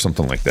all or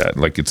something like that.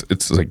 Like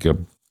it's like a,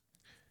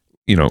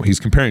 he's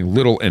comparing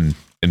little and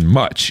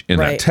much in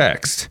that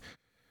text.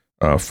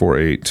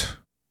 4:8.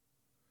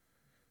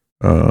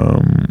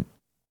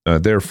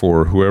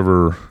 Therefore,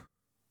 whoever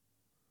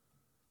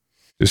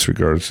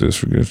disregards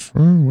this,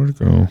 where'd it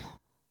go?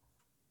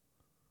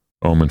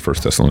 Oh, I'm in 1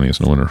 Thessalonians.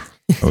 No wonder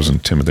I was in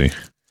Timothy.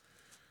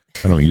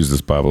 I don't use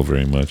this Bible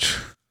very much.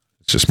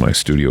 It's just my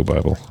studio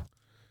Bible.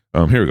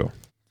 Here we go.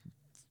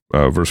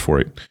 Verse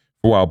 4:8.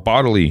 While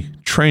bodily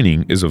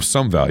training is of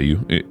some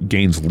value, it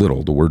gains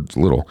little. The word's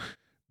little.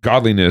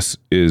 Godliness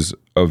is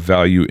of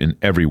value in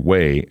every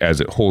way,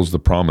 as it holds the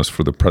promise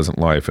for the present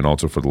life and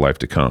also for the life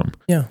to come.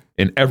 Yeah.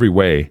 In every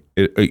way,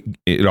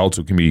 it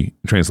also can be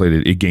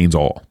translated, it gains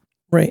all.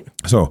 Right.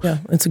 So yeah,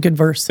 it's a good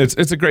verse. It's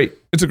a great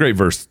when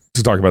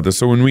to talk about this.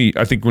 So when we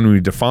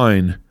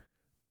define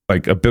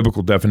like a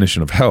biblical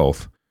definition of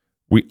health,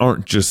 we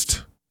aren't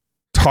just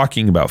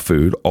talking about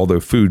food, although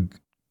food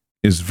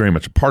is very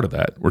much a part of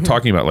that. We're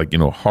talking about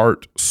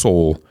heart,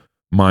 soul,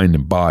 mind,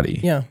 and body.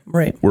 Yeah,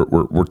 right.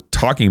 We're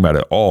talking about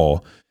it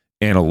all,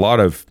 and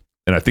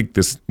I think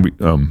this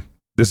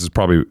is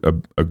probably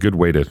a good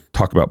way to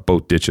talk about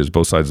both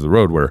sides of the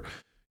road, where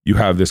you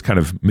have this kind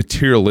of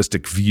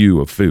materialistic view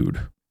of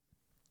food.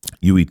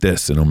 You eat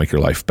this and it'll make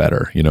your life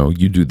better.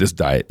 You do this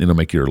diet and it'll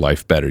make your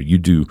life better. You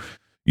do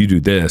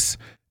this,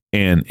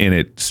 and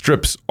it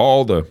strips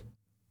all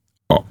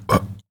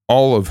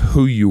of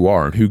who you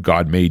are and who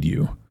God made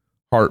you,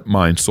 heart,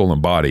 mind, soul,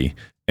 and body,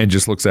 and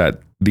just looks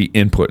at the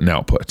input and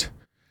output.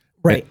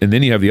 Right. And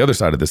then you have the other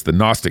side of this, the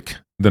Gnostic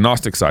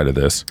side of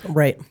this.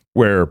 Right.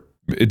 Where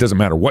it doesn't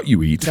matter what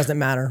you eat. It doesn't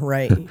matter.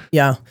 Right.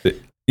 Yeah.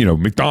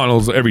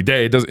 McDonald's every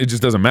day, it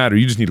just doesn't matter.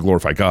 You just need to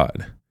glorify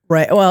God.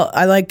 Right. Well,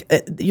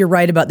 you're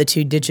right about the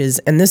two ditches.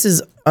 And this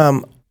is,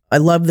 I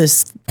love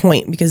this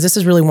point, because this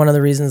is really one of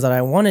the reasons that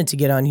I wanted to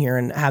get on here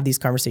and have these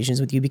conversations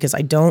with you, because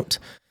I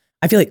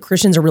feel like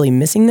Christians are really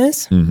missing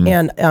this. Mm-hmm.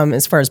 And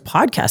as far as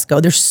podcasts go,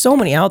 there's so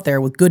many out there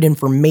with good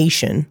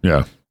information.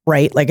 Yeah.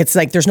 Right? Like, it's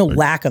like there's no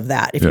lack of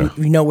that if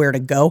you know where to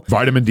go.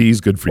 Vitamin D is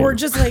good for you. Or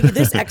just like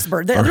this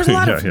expert. There's a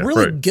lot of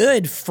really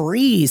good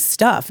free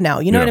stuff now.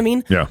 You know what I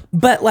mean? Yeah.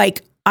 But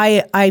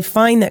I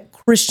find that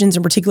Christians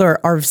in particular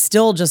are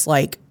still just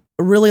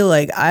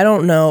really I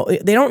don't know.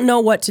 They don't know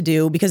what to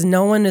do, because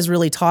no one is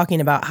really talking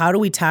about how do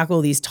we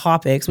tackle these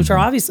topics, which are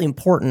obviously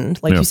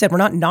important. Like you said, we're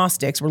not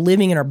Gnostics. We're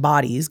living in our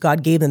bodies.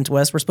 God gave them to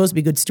us. We're supposed to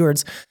be good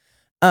stewards.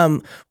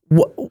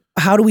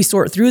 How do we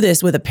sort through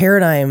this with a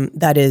paradigm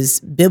that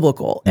is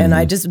biblical? And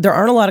there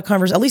aren't a lot of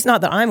conversations, at least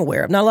not that I'm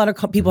aware of, not a lot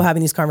of people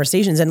having these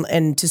conversations.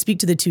 And to speak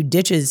to the two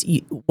ditches,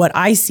 what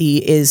I see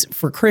is,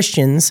 for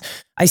Christians,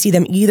 I see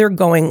them either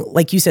going,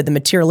 like you said, the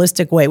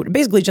materialistic way,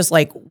 basically just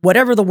like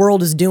whatever the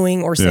world is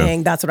doing or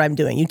saying, that's what I'm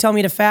doing. You tell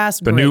me to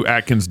fast. The new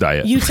Atkins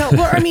diet. You tell,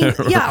 or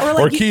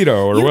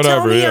keto or you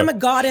whatever. Tell me I'm a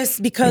goddess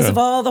because of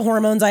all the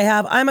hormones I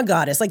have. I'm a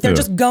goddess. Like they're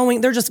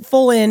just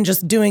full in,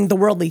 just doing the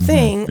worldly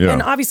thing. Yeah.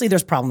 And obviously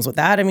there's problems with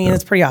that. I mean,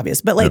 it's pretty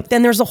obvious. But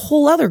then there's a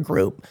whole other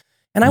group.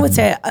 And I would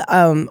say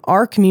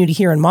our community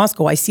here in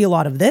Moscow, I see a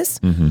lot of this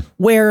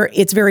where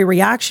it's very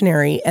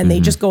reactionary, and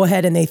they just go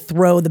ahead and they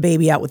throw the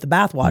baby out with the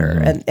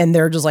bathwater. And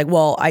they're just like,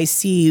 well, I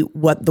see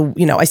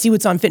I see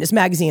what's on Fitness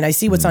Magazine. I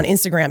see what's on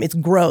Instagram. It's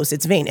gross.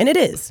 It's vain. And it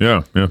is.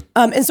 Yeah. Yeah.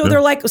 And so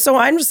they're like, so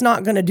I'm just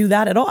not going to do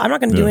that at all. I'm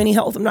not going to do any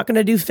health. I'm not going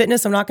to do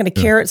fitness. I'm not going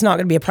to care. It's not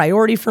going to be a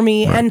priority for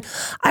me. Right. And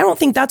I don't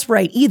think that's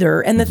right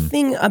either. And the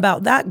thing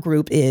about that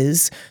group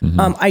is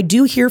I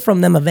do hear from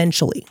them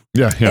eventually.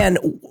 Yeah. And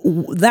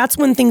that's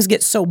when things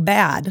get so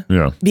bad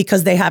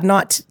because they have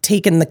not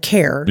taken the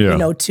care,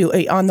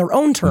 to on their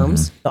own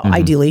terms,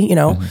 ideally,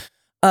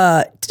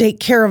 take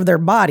care of their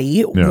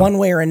body one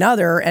way or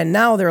another. And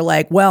now they're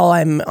like, well,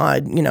 I'm,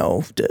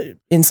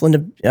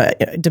 insulin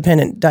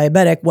dependent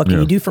diabetic. What can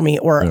you do for me?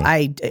 Or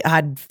I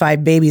had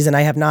 5 babies and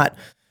I have not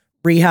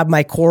rehab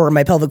my core or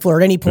my pelvic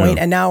floor at any point,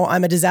 and now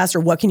I'm a disaster.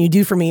 What can you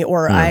do for me?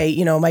 Or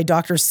my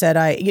doctor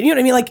said you know what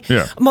I mean? Like,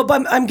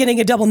 I'm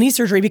getting a double knee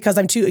surgery because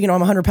I'm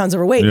 100 pounds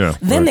overweight.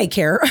 Then they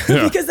care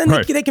because then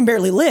they can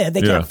barely live.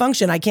 They can't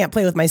function. I can't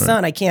play with my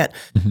son. I can't,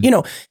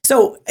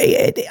 So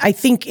I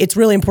think it's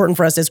really important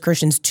for us as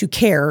Christians to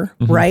care,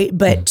 right?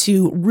 But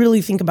to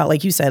really think about,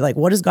 like you said, like,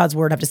 what does God's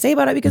word have to say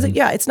about it? Because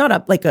it's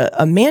not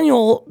a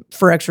manual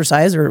for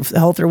exercise or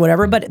health or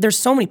whatever, but there's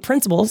so many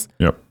principles.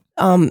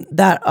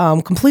 That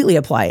completely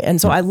apply.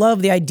 And so I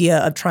love the idea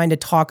of trying to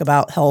talk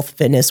about health,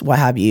 fitness, what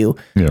have you,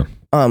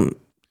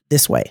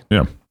 this way.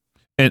 Yeah.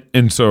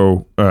 And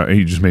so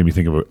you just made me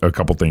think of a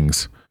couple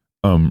things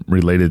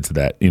related to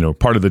that.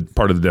 Part of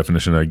the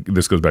definition,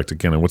 this goes back to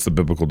kind of what's the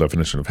biblical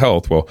definition of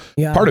health? Well,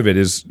 part of it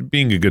is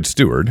being a good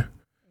steward.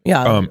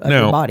 Of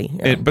your body.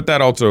 Yeah. But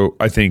that also,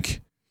 I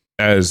think,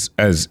 as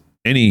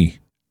any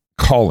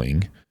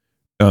calling,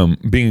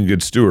 being a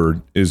good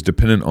steward is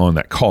dependent on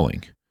that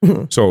calling.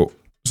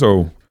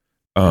 So,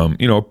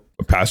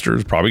 a pastor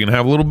is probably going to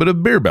have a little bit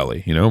of beer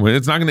belly,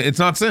 it's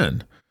not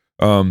sin.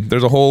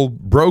 There's a whole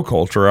bro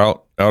culture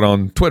out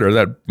on Twitter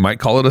that might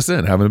call it a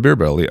sin, having a beer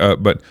belly.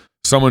 But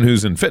someone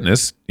who's in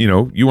fitness, you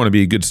want to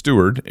be a good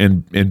steward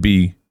and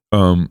be,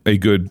 a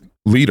good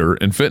leader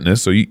in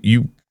fitness. So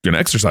you can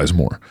exercise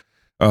more.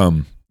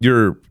 Someone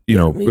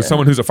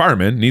who's a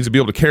fireman needs to be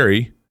able to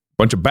carry a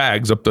bunch of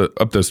bags up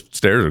the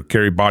stairs or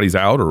carry bodies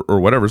out or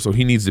whatever. So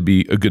he needs to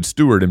be a good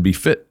steward and be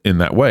fit in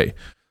that way.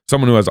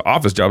 Someone who has an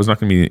office job is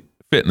not going to be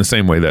fit in the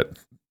same way that,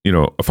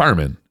 a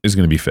fireman is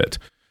going to be fit.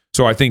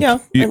 So I think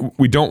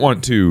we don't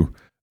want to,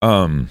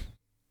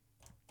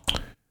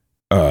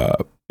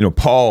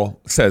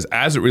 Paul says,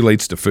 as it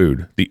relates to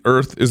food, the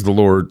earth is the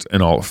Lord's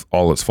and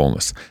all its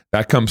fullness.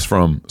 That comes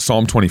from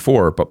Psalm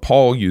 24, but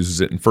Paul uses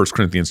it in 1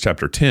 Corinthians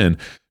chapter 10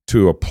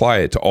 to apply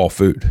it to all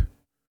food.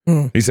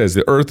 He says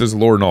the earth is the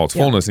Lord and all its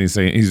fullness. And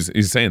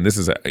he's saying this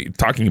is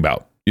talking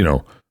about,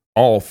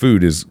 all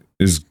food is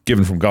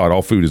given from God.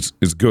 All food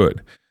is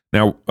good.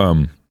 Now,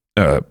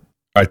 I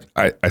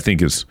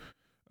think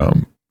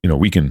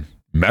we can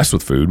mess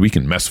with food. We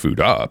can mess food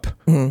up.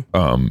 And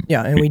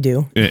we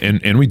do.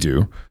 And we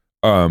do.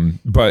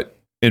 But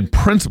in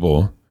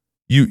principle,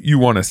 you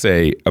want to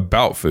say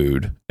about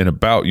food and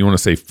you want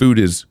to say food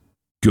is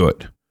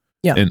good.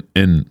 Yeah.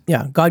 And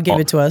God gave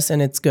it to us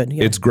and it's good.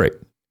 Yeah. It's great.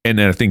 And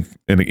then I think,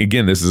 and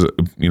again, this is,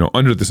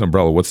 under this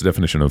umbrella, what's the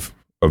definition of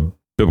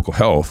biblical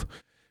health?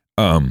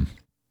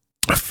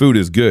 Food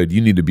is good. You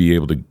need to be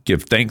able to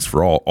give thanks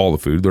for all the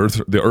food.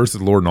 The earth is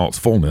the Lord in all its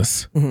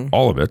fullness,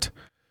 all of it.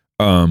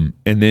 And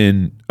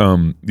then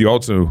you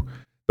also,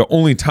 the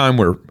only time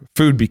where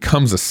food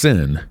becomes a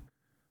sin,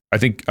 I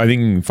think you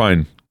can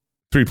find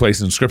 3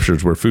 places in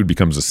scriptures where food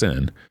becomes a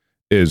sin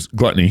is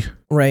gluttony.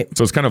 Right.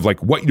 So it's kind of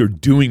like what you're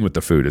doing with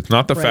the food. It's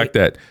not the fact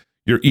that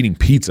you're eating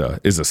pizza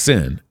is a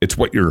sin. It's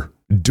what you're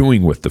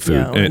doing with the food.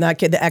 Yeah, and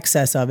the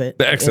excess of it.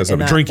 The excess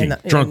of it. Drinking.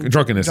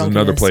 Drunkenness is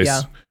another place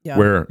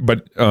where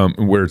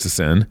it's a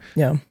sin.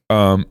 Yeah.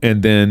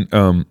 And then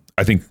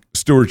I think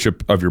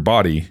stewardship of your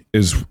body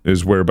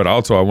is where, but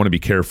also I want to be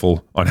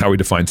careful on how we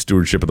define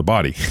stewardship of the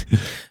body.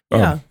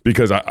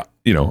 Because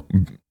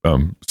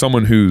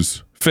someone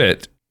who's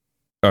fit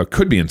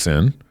could be in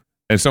sin,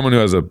 and someone who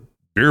has a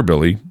beer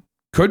belly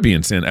could be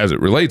in sin as it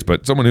relates,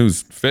 but someone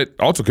who's fit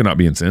also cannot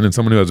be in sin, and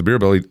someone who has a beer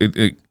belly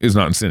it is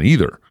not in sin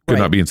either. Could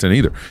not be in sin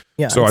either.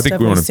 Yeah, so I think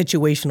we want to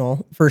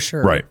situational for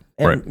sure. Right.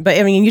 But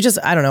I mean,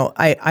 I don't know.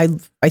 I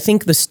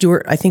think the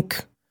steward. I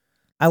think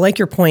I like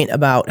your point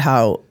about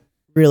how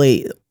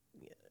really,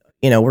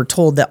 we're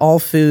told that all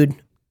food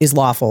is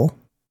lawful,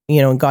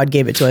 and God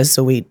gave it to us,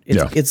 so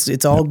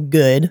it's all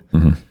good.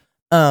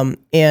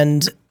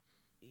 And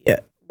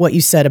what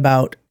you said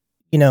about,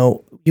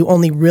 you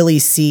only really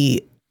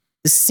see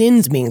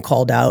sins being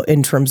called out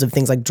in terms of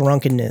things like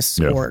drunkenness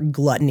or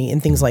gluttony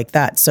and things like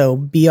that. So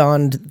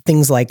beyond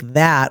things like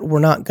that, we're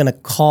not going to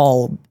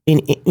call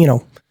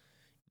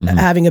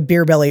having a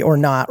beer belly or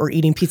not, or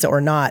eating pizza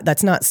or not.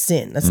 That's not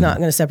sin. That's not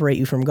going to separate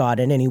you from God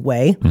in any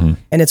way.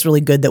 And it's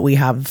really good that we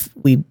kind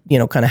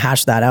of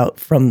hash that out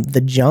from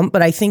the jump.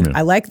 But I think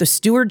I like the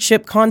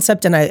stewardship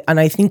concept. And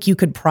I think you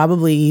could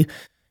probably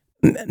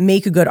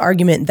make a good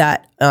argument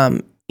that,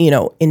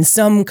 in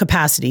some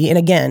capacity, and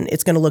again,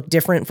 it's going to look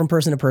different from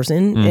person to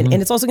person, and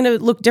it's also going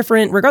to look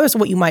different, regardless of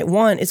what you might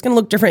want. It's going to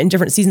look different in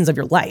different seasons of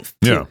your life.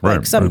 Too. Yeah,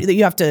 right. That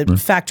you have to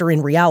factor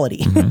in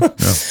reality.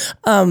 But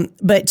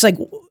it's like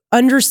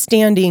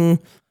understanding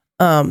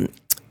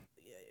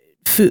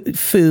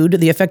food,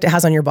 the effect it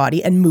has on your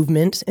body, and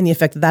movement, and the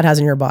effect that has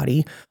on your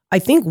body. I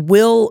think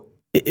will,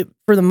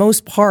 for the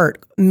most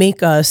part,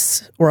 make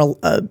us or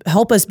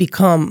help us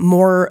become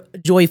more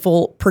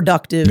joyful,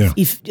 productive,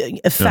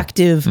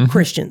 effective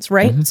Christians,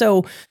 right?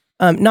 So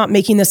not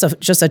making this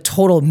just a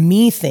total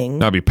me thing.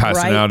 Not be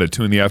passing out at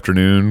 2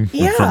 PM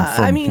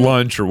from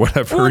lunch or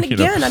whatever. Well, and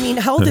again,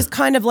 health is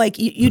kind of like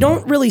you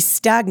don't really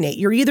stagnate.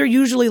 You're either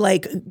usually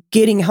like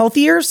getting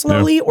healthier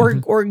slowly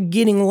or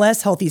getting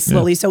less healthy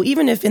slowly. So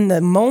even if in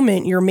the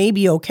moment you're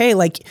maybe okay,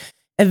 like,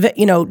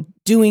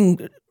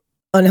 doing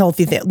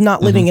unhealthy thing,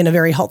 not living in a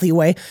very healthy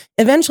way.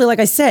 Eventually, like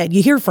I said,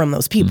 you hear from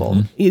those people.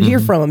 You hear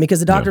from them because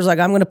the doctor's like,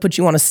 I'm going to put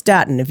you on a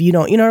statin if you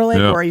don't,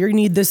 or you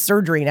need this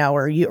surgery now,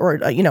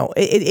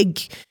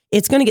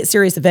 it's going to get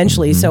serious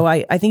eventually. So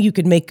I think you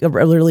could make a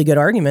really good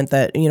argument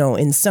that,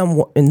 in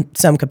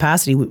some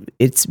capacity,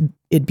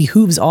 it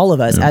behooves all of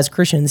us as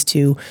Christians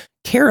to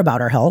care about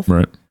our health.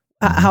 Right.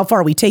 How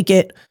far we take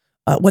it,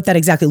 what that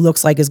exactly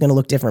looks like is going to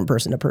look different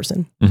person to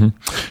person.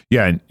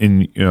 Yeah.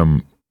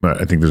 And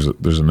I think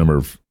there's a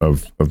number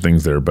of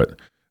things there, but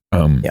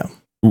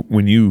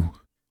when you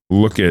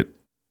look at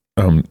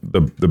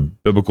the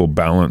biblical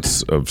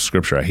balance of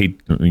Scripture, I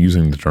hate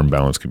using the term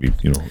balance. Could be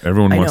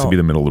everyone wants to be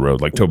the middle of the road,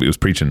 like Toby was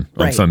preaching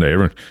on Sunday.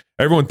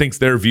 Everyone thinks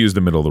their view is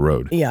the middle of the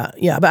road. Yeah,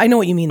 but I know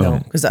what you mean though,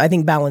 because I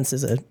think balance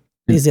is a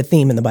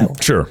theme in the Bible.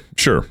 Sure.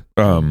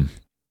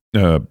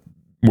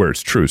 Where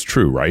it's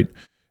true, right?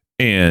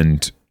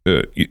 And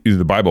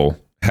the Bible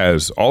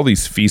has all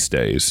these feast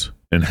days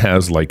and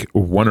has like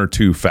 1 or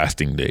 2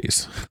 fasting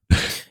days.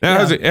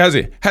 Now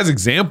it has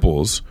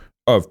examples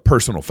of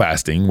personal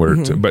fasting where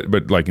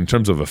but like in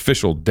terms of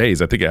official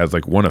days, I think it has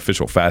like 1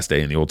 official fast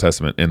day in the Old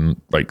Testament and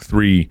like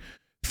three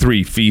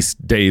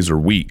feast days or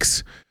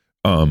weeks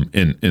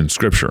in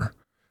Scripture.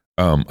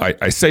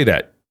 I say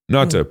that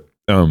not to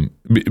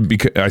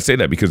because I say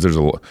that because there's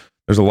a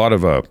lot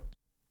of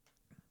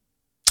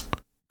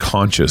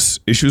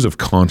issues of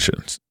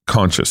conscience.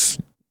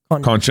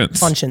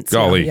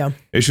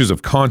 Issues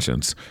of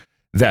conscience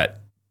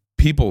that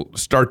people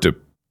start to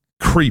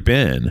creep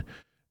in,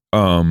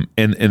 and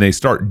they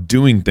start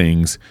doing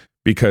things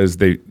because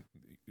they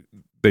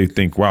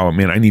think, wow,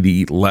 man, I need to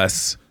eat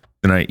less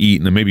than I eat,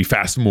 and then maybe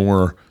fast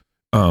more.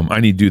 I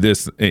need to do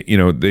this.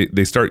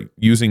 They start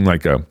using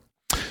like a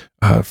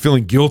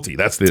feeling guilty.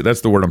 That's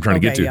the word I'm trying to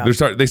get to. Yeah.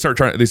 They start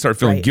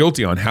feeling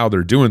guilty on how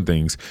they're doing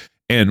things,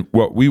 and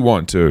what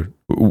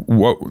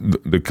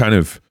the kind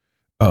of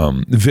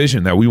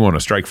vision that we want to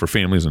strike for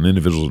families and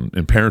individuals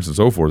and parents and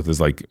so forth is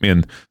like,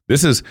 man,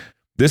 this is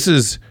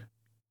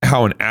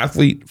how an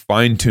athlete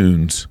fine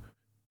tunes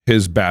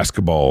his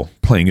basketball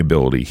playing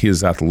ability,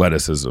 his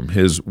athleticism,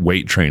 his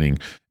weight training.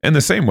 And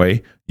the same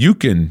way you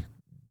can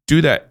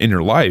do that in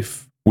your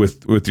life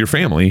with your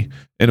family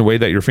in a way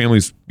that your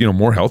family's,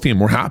 more healthy and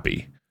more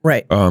happy.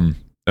 Right.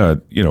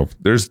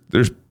 There's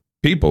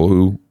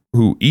people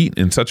who eat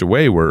in such a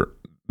way where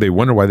they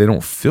wonder why they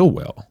don't feel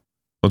well.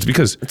 Well, it's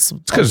because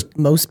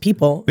most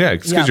people. Yeah,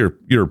 it's because you're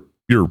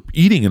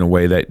eating in a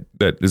way that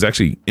is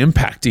actually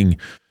impacting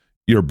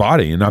your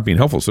body and not being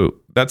helpful. So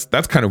that's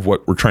kind of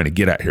what we're trying to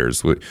get at here.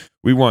 Is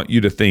we want you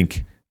to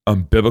think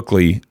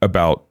biblically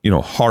about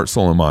heart,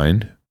 soul, and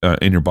mind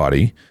in your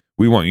body.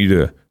 We want you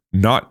to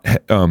not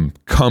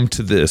come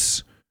to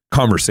this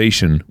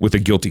conversation with a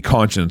guilty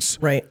conscience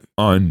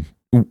on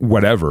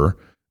whatever,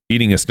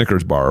 eating a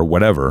Snickers bar or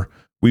whatever.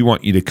 We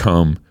want you to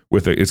come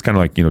with it's kind of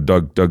like,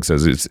 Doug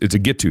says, it's a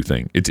get to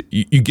thing. It's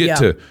you get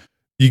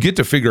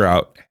to figure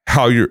out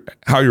how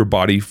your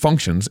body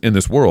functions in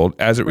this world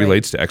as it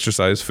relates to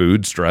exercise,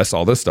 food, stress,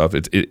 all this stuff.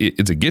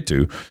 It's a get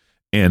to,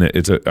 and I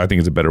think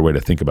it's a better way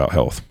to think about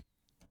health.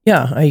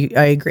 Yeah, I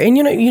agree. And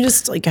you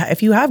just like,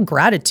 if you have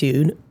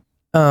gratitude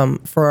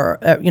for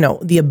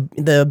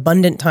the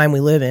abundant time we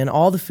live in,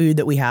 all the food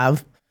that we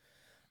have,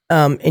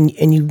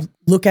 and you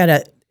look at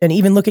it and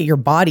even look at your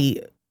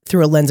body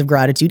through a lens of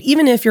gratitude,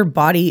 even if your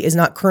body is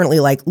not currently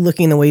like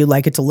looking the way you'd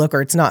like it to look,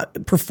 or it's not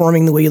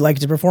performing the way you'd like it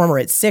to perform, or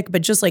it's sick,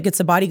 but just like it's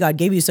the body God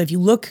gave you. So if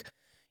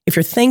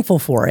you're thankful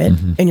for it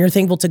and you're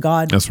thankful to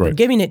God for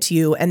giving it to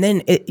you, and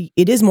then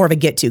it is more of a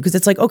get to, because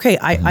it's like, okay,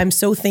 I'm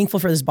so thankful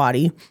for this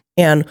body,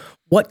 and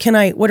what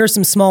are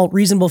some small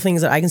reasonable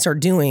things that I can start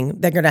doing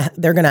that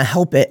they're gonna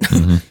help it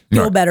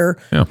feel better,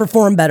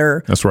 perform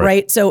better. That's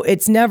right. So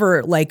it's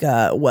never like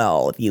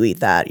if you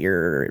eat that,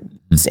 you're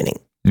sinning.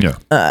 Yeah.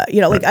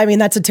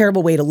 That's a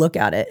terrible way to look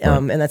at it.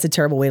 And that's a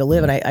terrible way to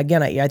live. And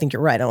I think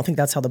you're right. I don't think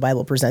that's how the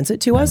Bible presents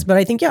it to us, but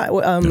I think,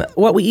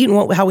 what we eat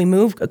and how we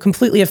move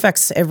completely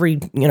affects it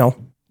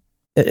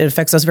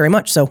affects us very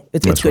much. So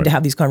it's good to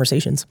have these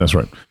conversations. That's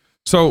right.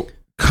 So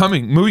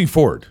moving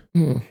forward,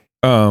 we'll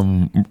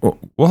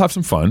have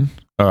some fun.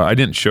 I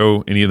didn't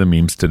show any of the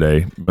memes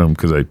today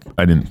because I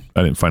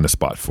didn't find a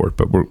spot for it,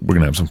 but we're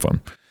going to have some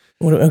fun.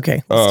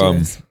 Okay.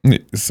 Let's do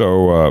this.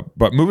 So,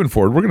 but moving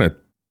forward, we're going to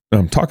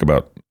talk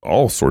about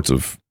all sorts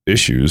of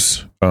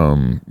issues.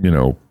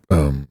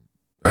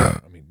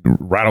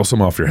 Rattle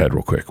some off your head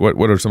real quick. What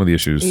are some of the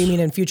issues? You mean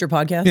in future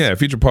podcasts? Yeah,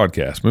 future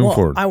podcasts. Moving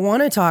forward. I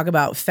want to talk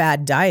about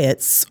fad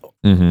diets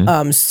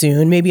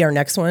soon. Maybe our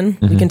next one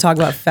we can talk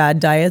about fad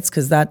diets,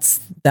 because that's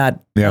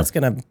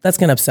gonna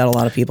upset a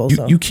lot of people.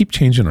 You keep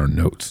changing our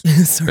notes.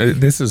 Sorry.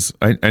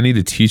 I need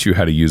to teach you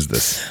how to use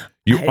this.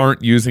 You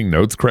aren't using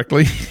notes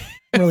correctly.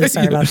 I'm really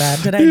sorry about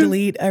that. Did I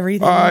delete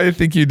everything? I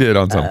think you did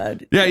on some.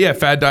 Yeah.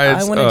 Fad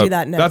diets. I want to do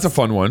that next. That's a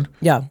fun one.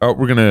 Yeah.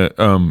 We're gonna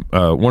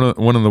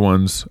one of the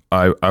ones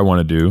I want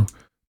to do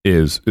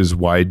is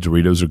why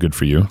Doritos are good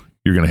for you.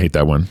 You're gonna hate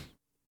that one.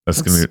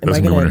 That's gonna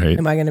be one to hate.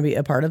 Am I gonna be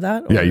a part of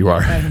that? Yeah, you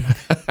are.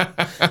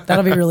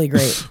 That'll be really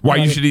great. Why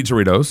you should eat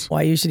Doritos?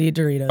 Why you should eat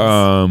Doritos?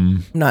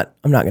 I'm not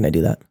gonna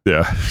do that.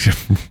 Yeah.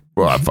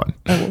 Well, have fun.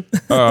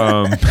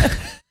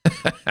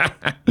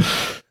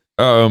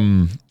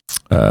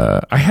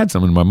 I had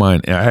some in my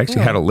mind. I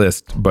actually had a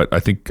list, but I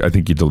think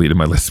you deleted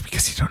my list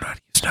because you don't know how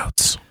to use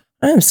notes.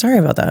 I'm sorry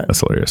about that.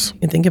 That's hilarious.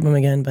 You can think of them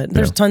again, but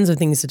there's tons of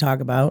things to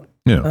talk about.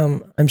 Yeah.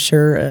 I'm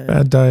sure.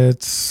 Bad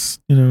diets,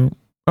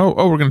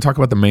 Oh, we're going to talk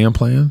about the man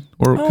plan.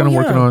 We're kind of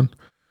working on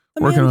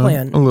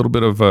a little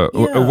bit of a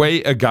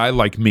way a guy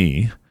like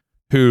me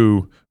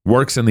who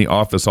works in the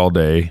office all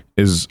day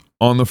is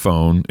on the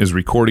phone, is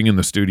recording in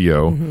the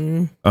studio,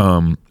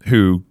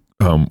 who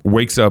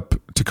wakes up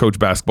to coach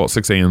basketball at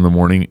 6 a.m. in the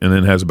morning and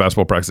then has a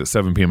basketball practice at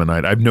 7 p.m. at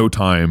night. I have no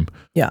time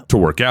to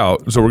work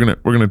out. So we're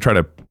gonna try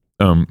to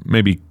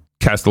maybe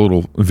cast a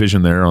little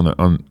vision there on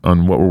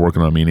what we're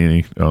working on,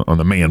 meaning on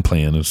the man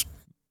plan is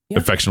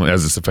affectionately,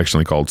 as it's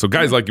affectionately called. So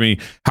guys like me,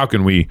 how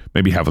can we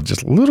maybe have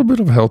just a little bit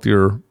of a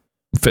healthier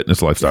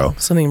fitness lifestyle?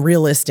 Something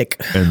realistic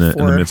in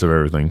the midst of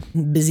everything.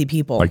 Busy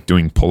people. Like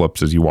doing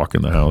pull-ups as you walk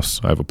in the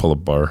house. I have a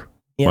pull-up bar.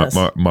 Yes.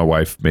 My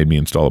wife made me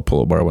install a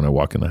pull-up bar when I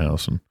walk in the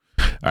house, and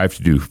I have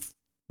to do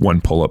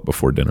one pull-up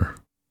before dinner.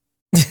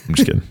 I'm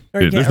just kidding.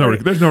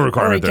 There's no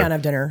requirement there. Can't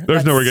have dinner.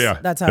 There's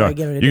that's how I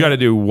give it. You got to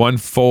do one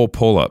full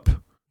pull-up.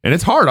 And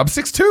it's hard. I'm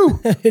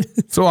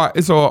 6'2". So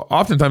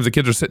oftentimes the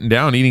kids are sitting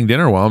down eating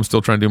dinner while I'm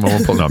still trying to do my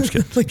own pull. No, I'm just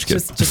kidding.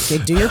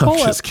 Just do your pull-up.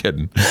 I'm just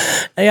kidding.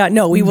 Yeah,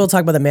 no, we will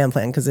talk about the man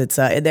plan because it's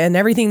and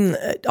everything,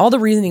 all the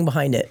reasoning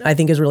behind it, I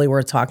think is really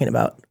worth talking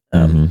about.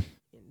 Yeah.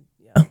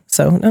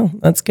 So no,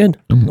 that's good.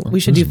 We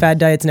should do fad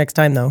diets next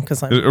time though,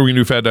 because are we gonna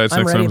do fad diets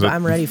next time?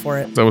 I'm ready for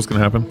it. Is that what's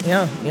gonna happen?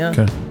 Yeah.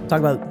 Okay.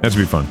 Talk about that should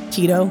be fun.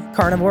 Keto,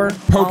 carnivore.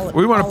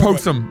 We want to poke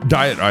some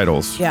diet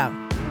idols. Yeah.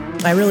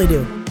 I really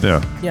do.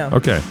 Yeah.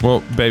 Okay. Well,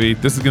 baby,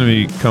 this is going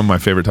to become my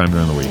favorite time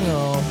during the week.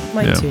 Oh,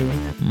 mine too.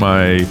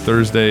 My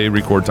Thursday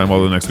record time,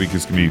 although next week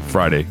is going to be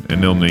Friday, and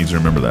Neil needs to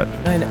remember that.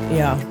 I know,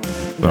 yeah.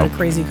 We've got a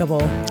crazy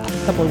couple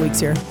of weeks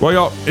here. Well,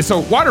 y'all,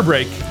 so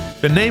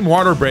Waterbreak, the name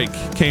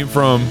Waterbreak came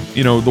from,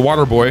 the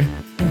Water Boy,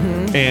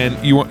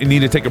 and you need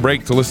to take a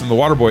break to listen to the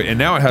Water Boy, and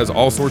now it has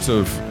all sorts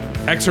of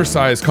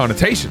exercise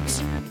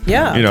connotations.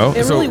 Yeah.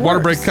 It so really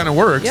Waterbreak kind of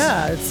works.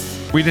 Yeah,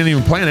 we didn't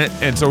even plan it,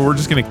 and so we're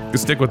just going to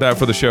stick with that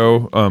for the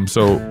show.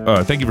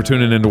 So thank you for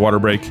tuning into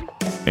Waterbreak,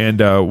 and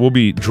we'll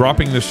be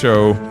dropping the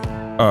show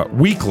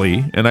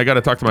weekly, and I got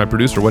to talk to my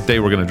producer what day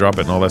we're going to drop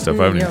it and all that stuff.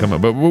 I haven't even come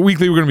up, but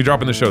weekly we're going to be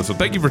dropping the show. So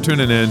thank you for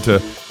tuning in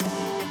to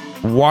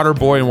Water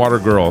Boy and Water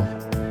Girl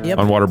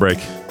on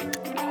Waterbreak.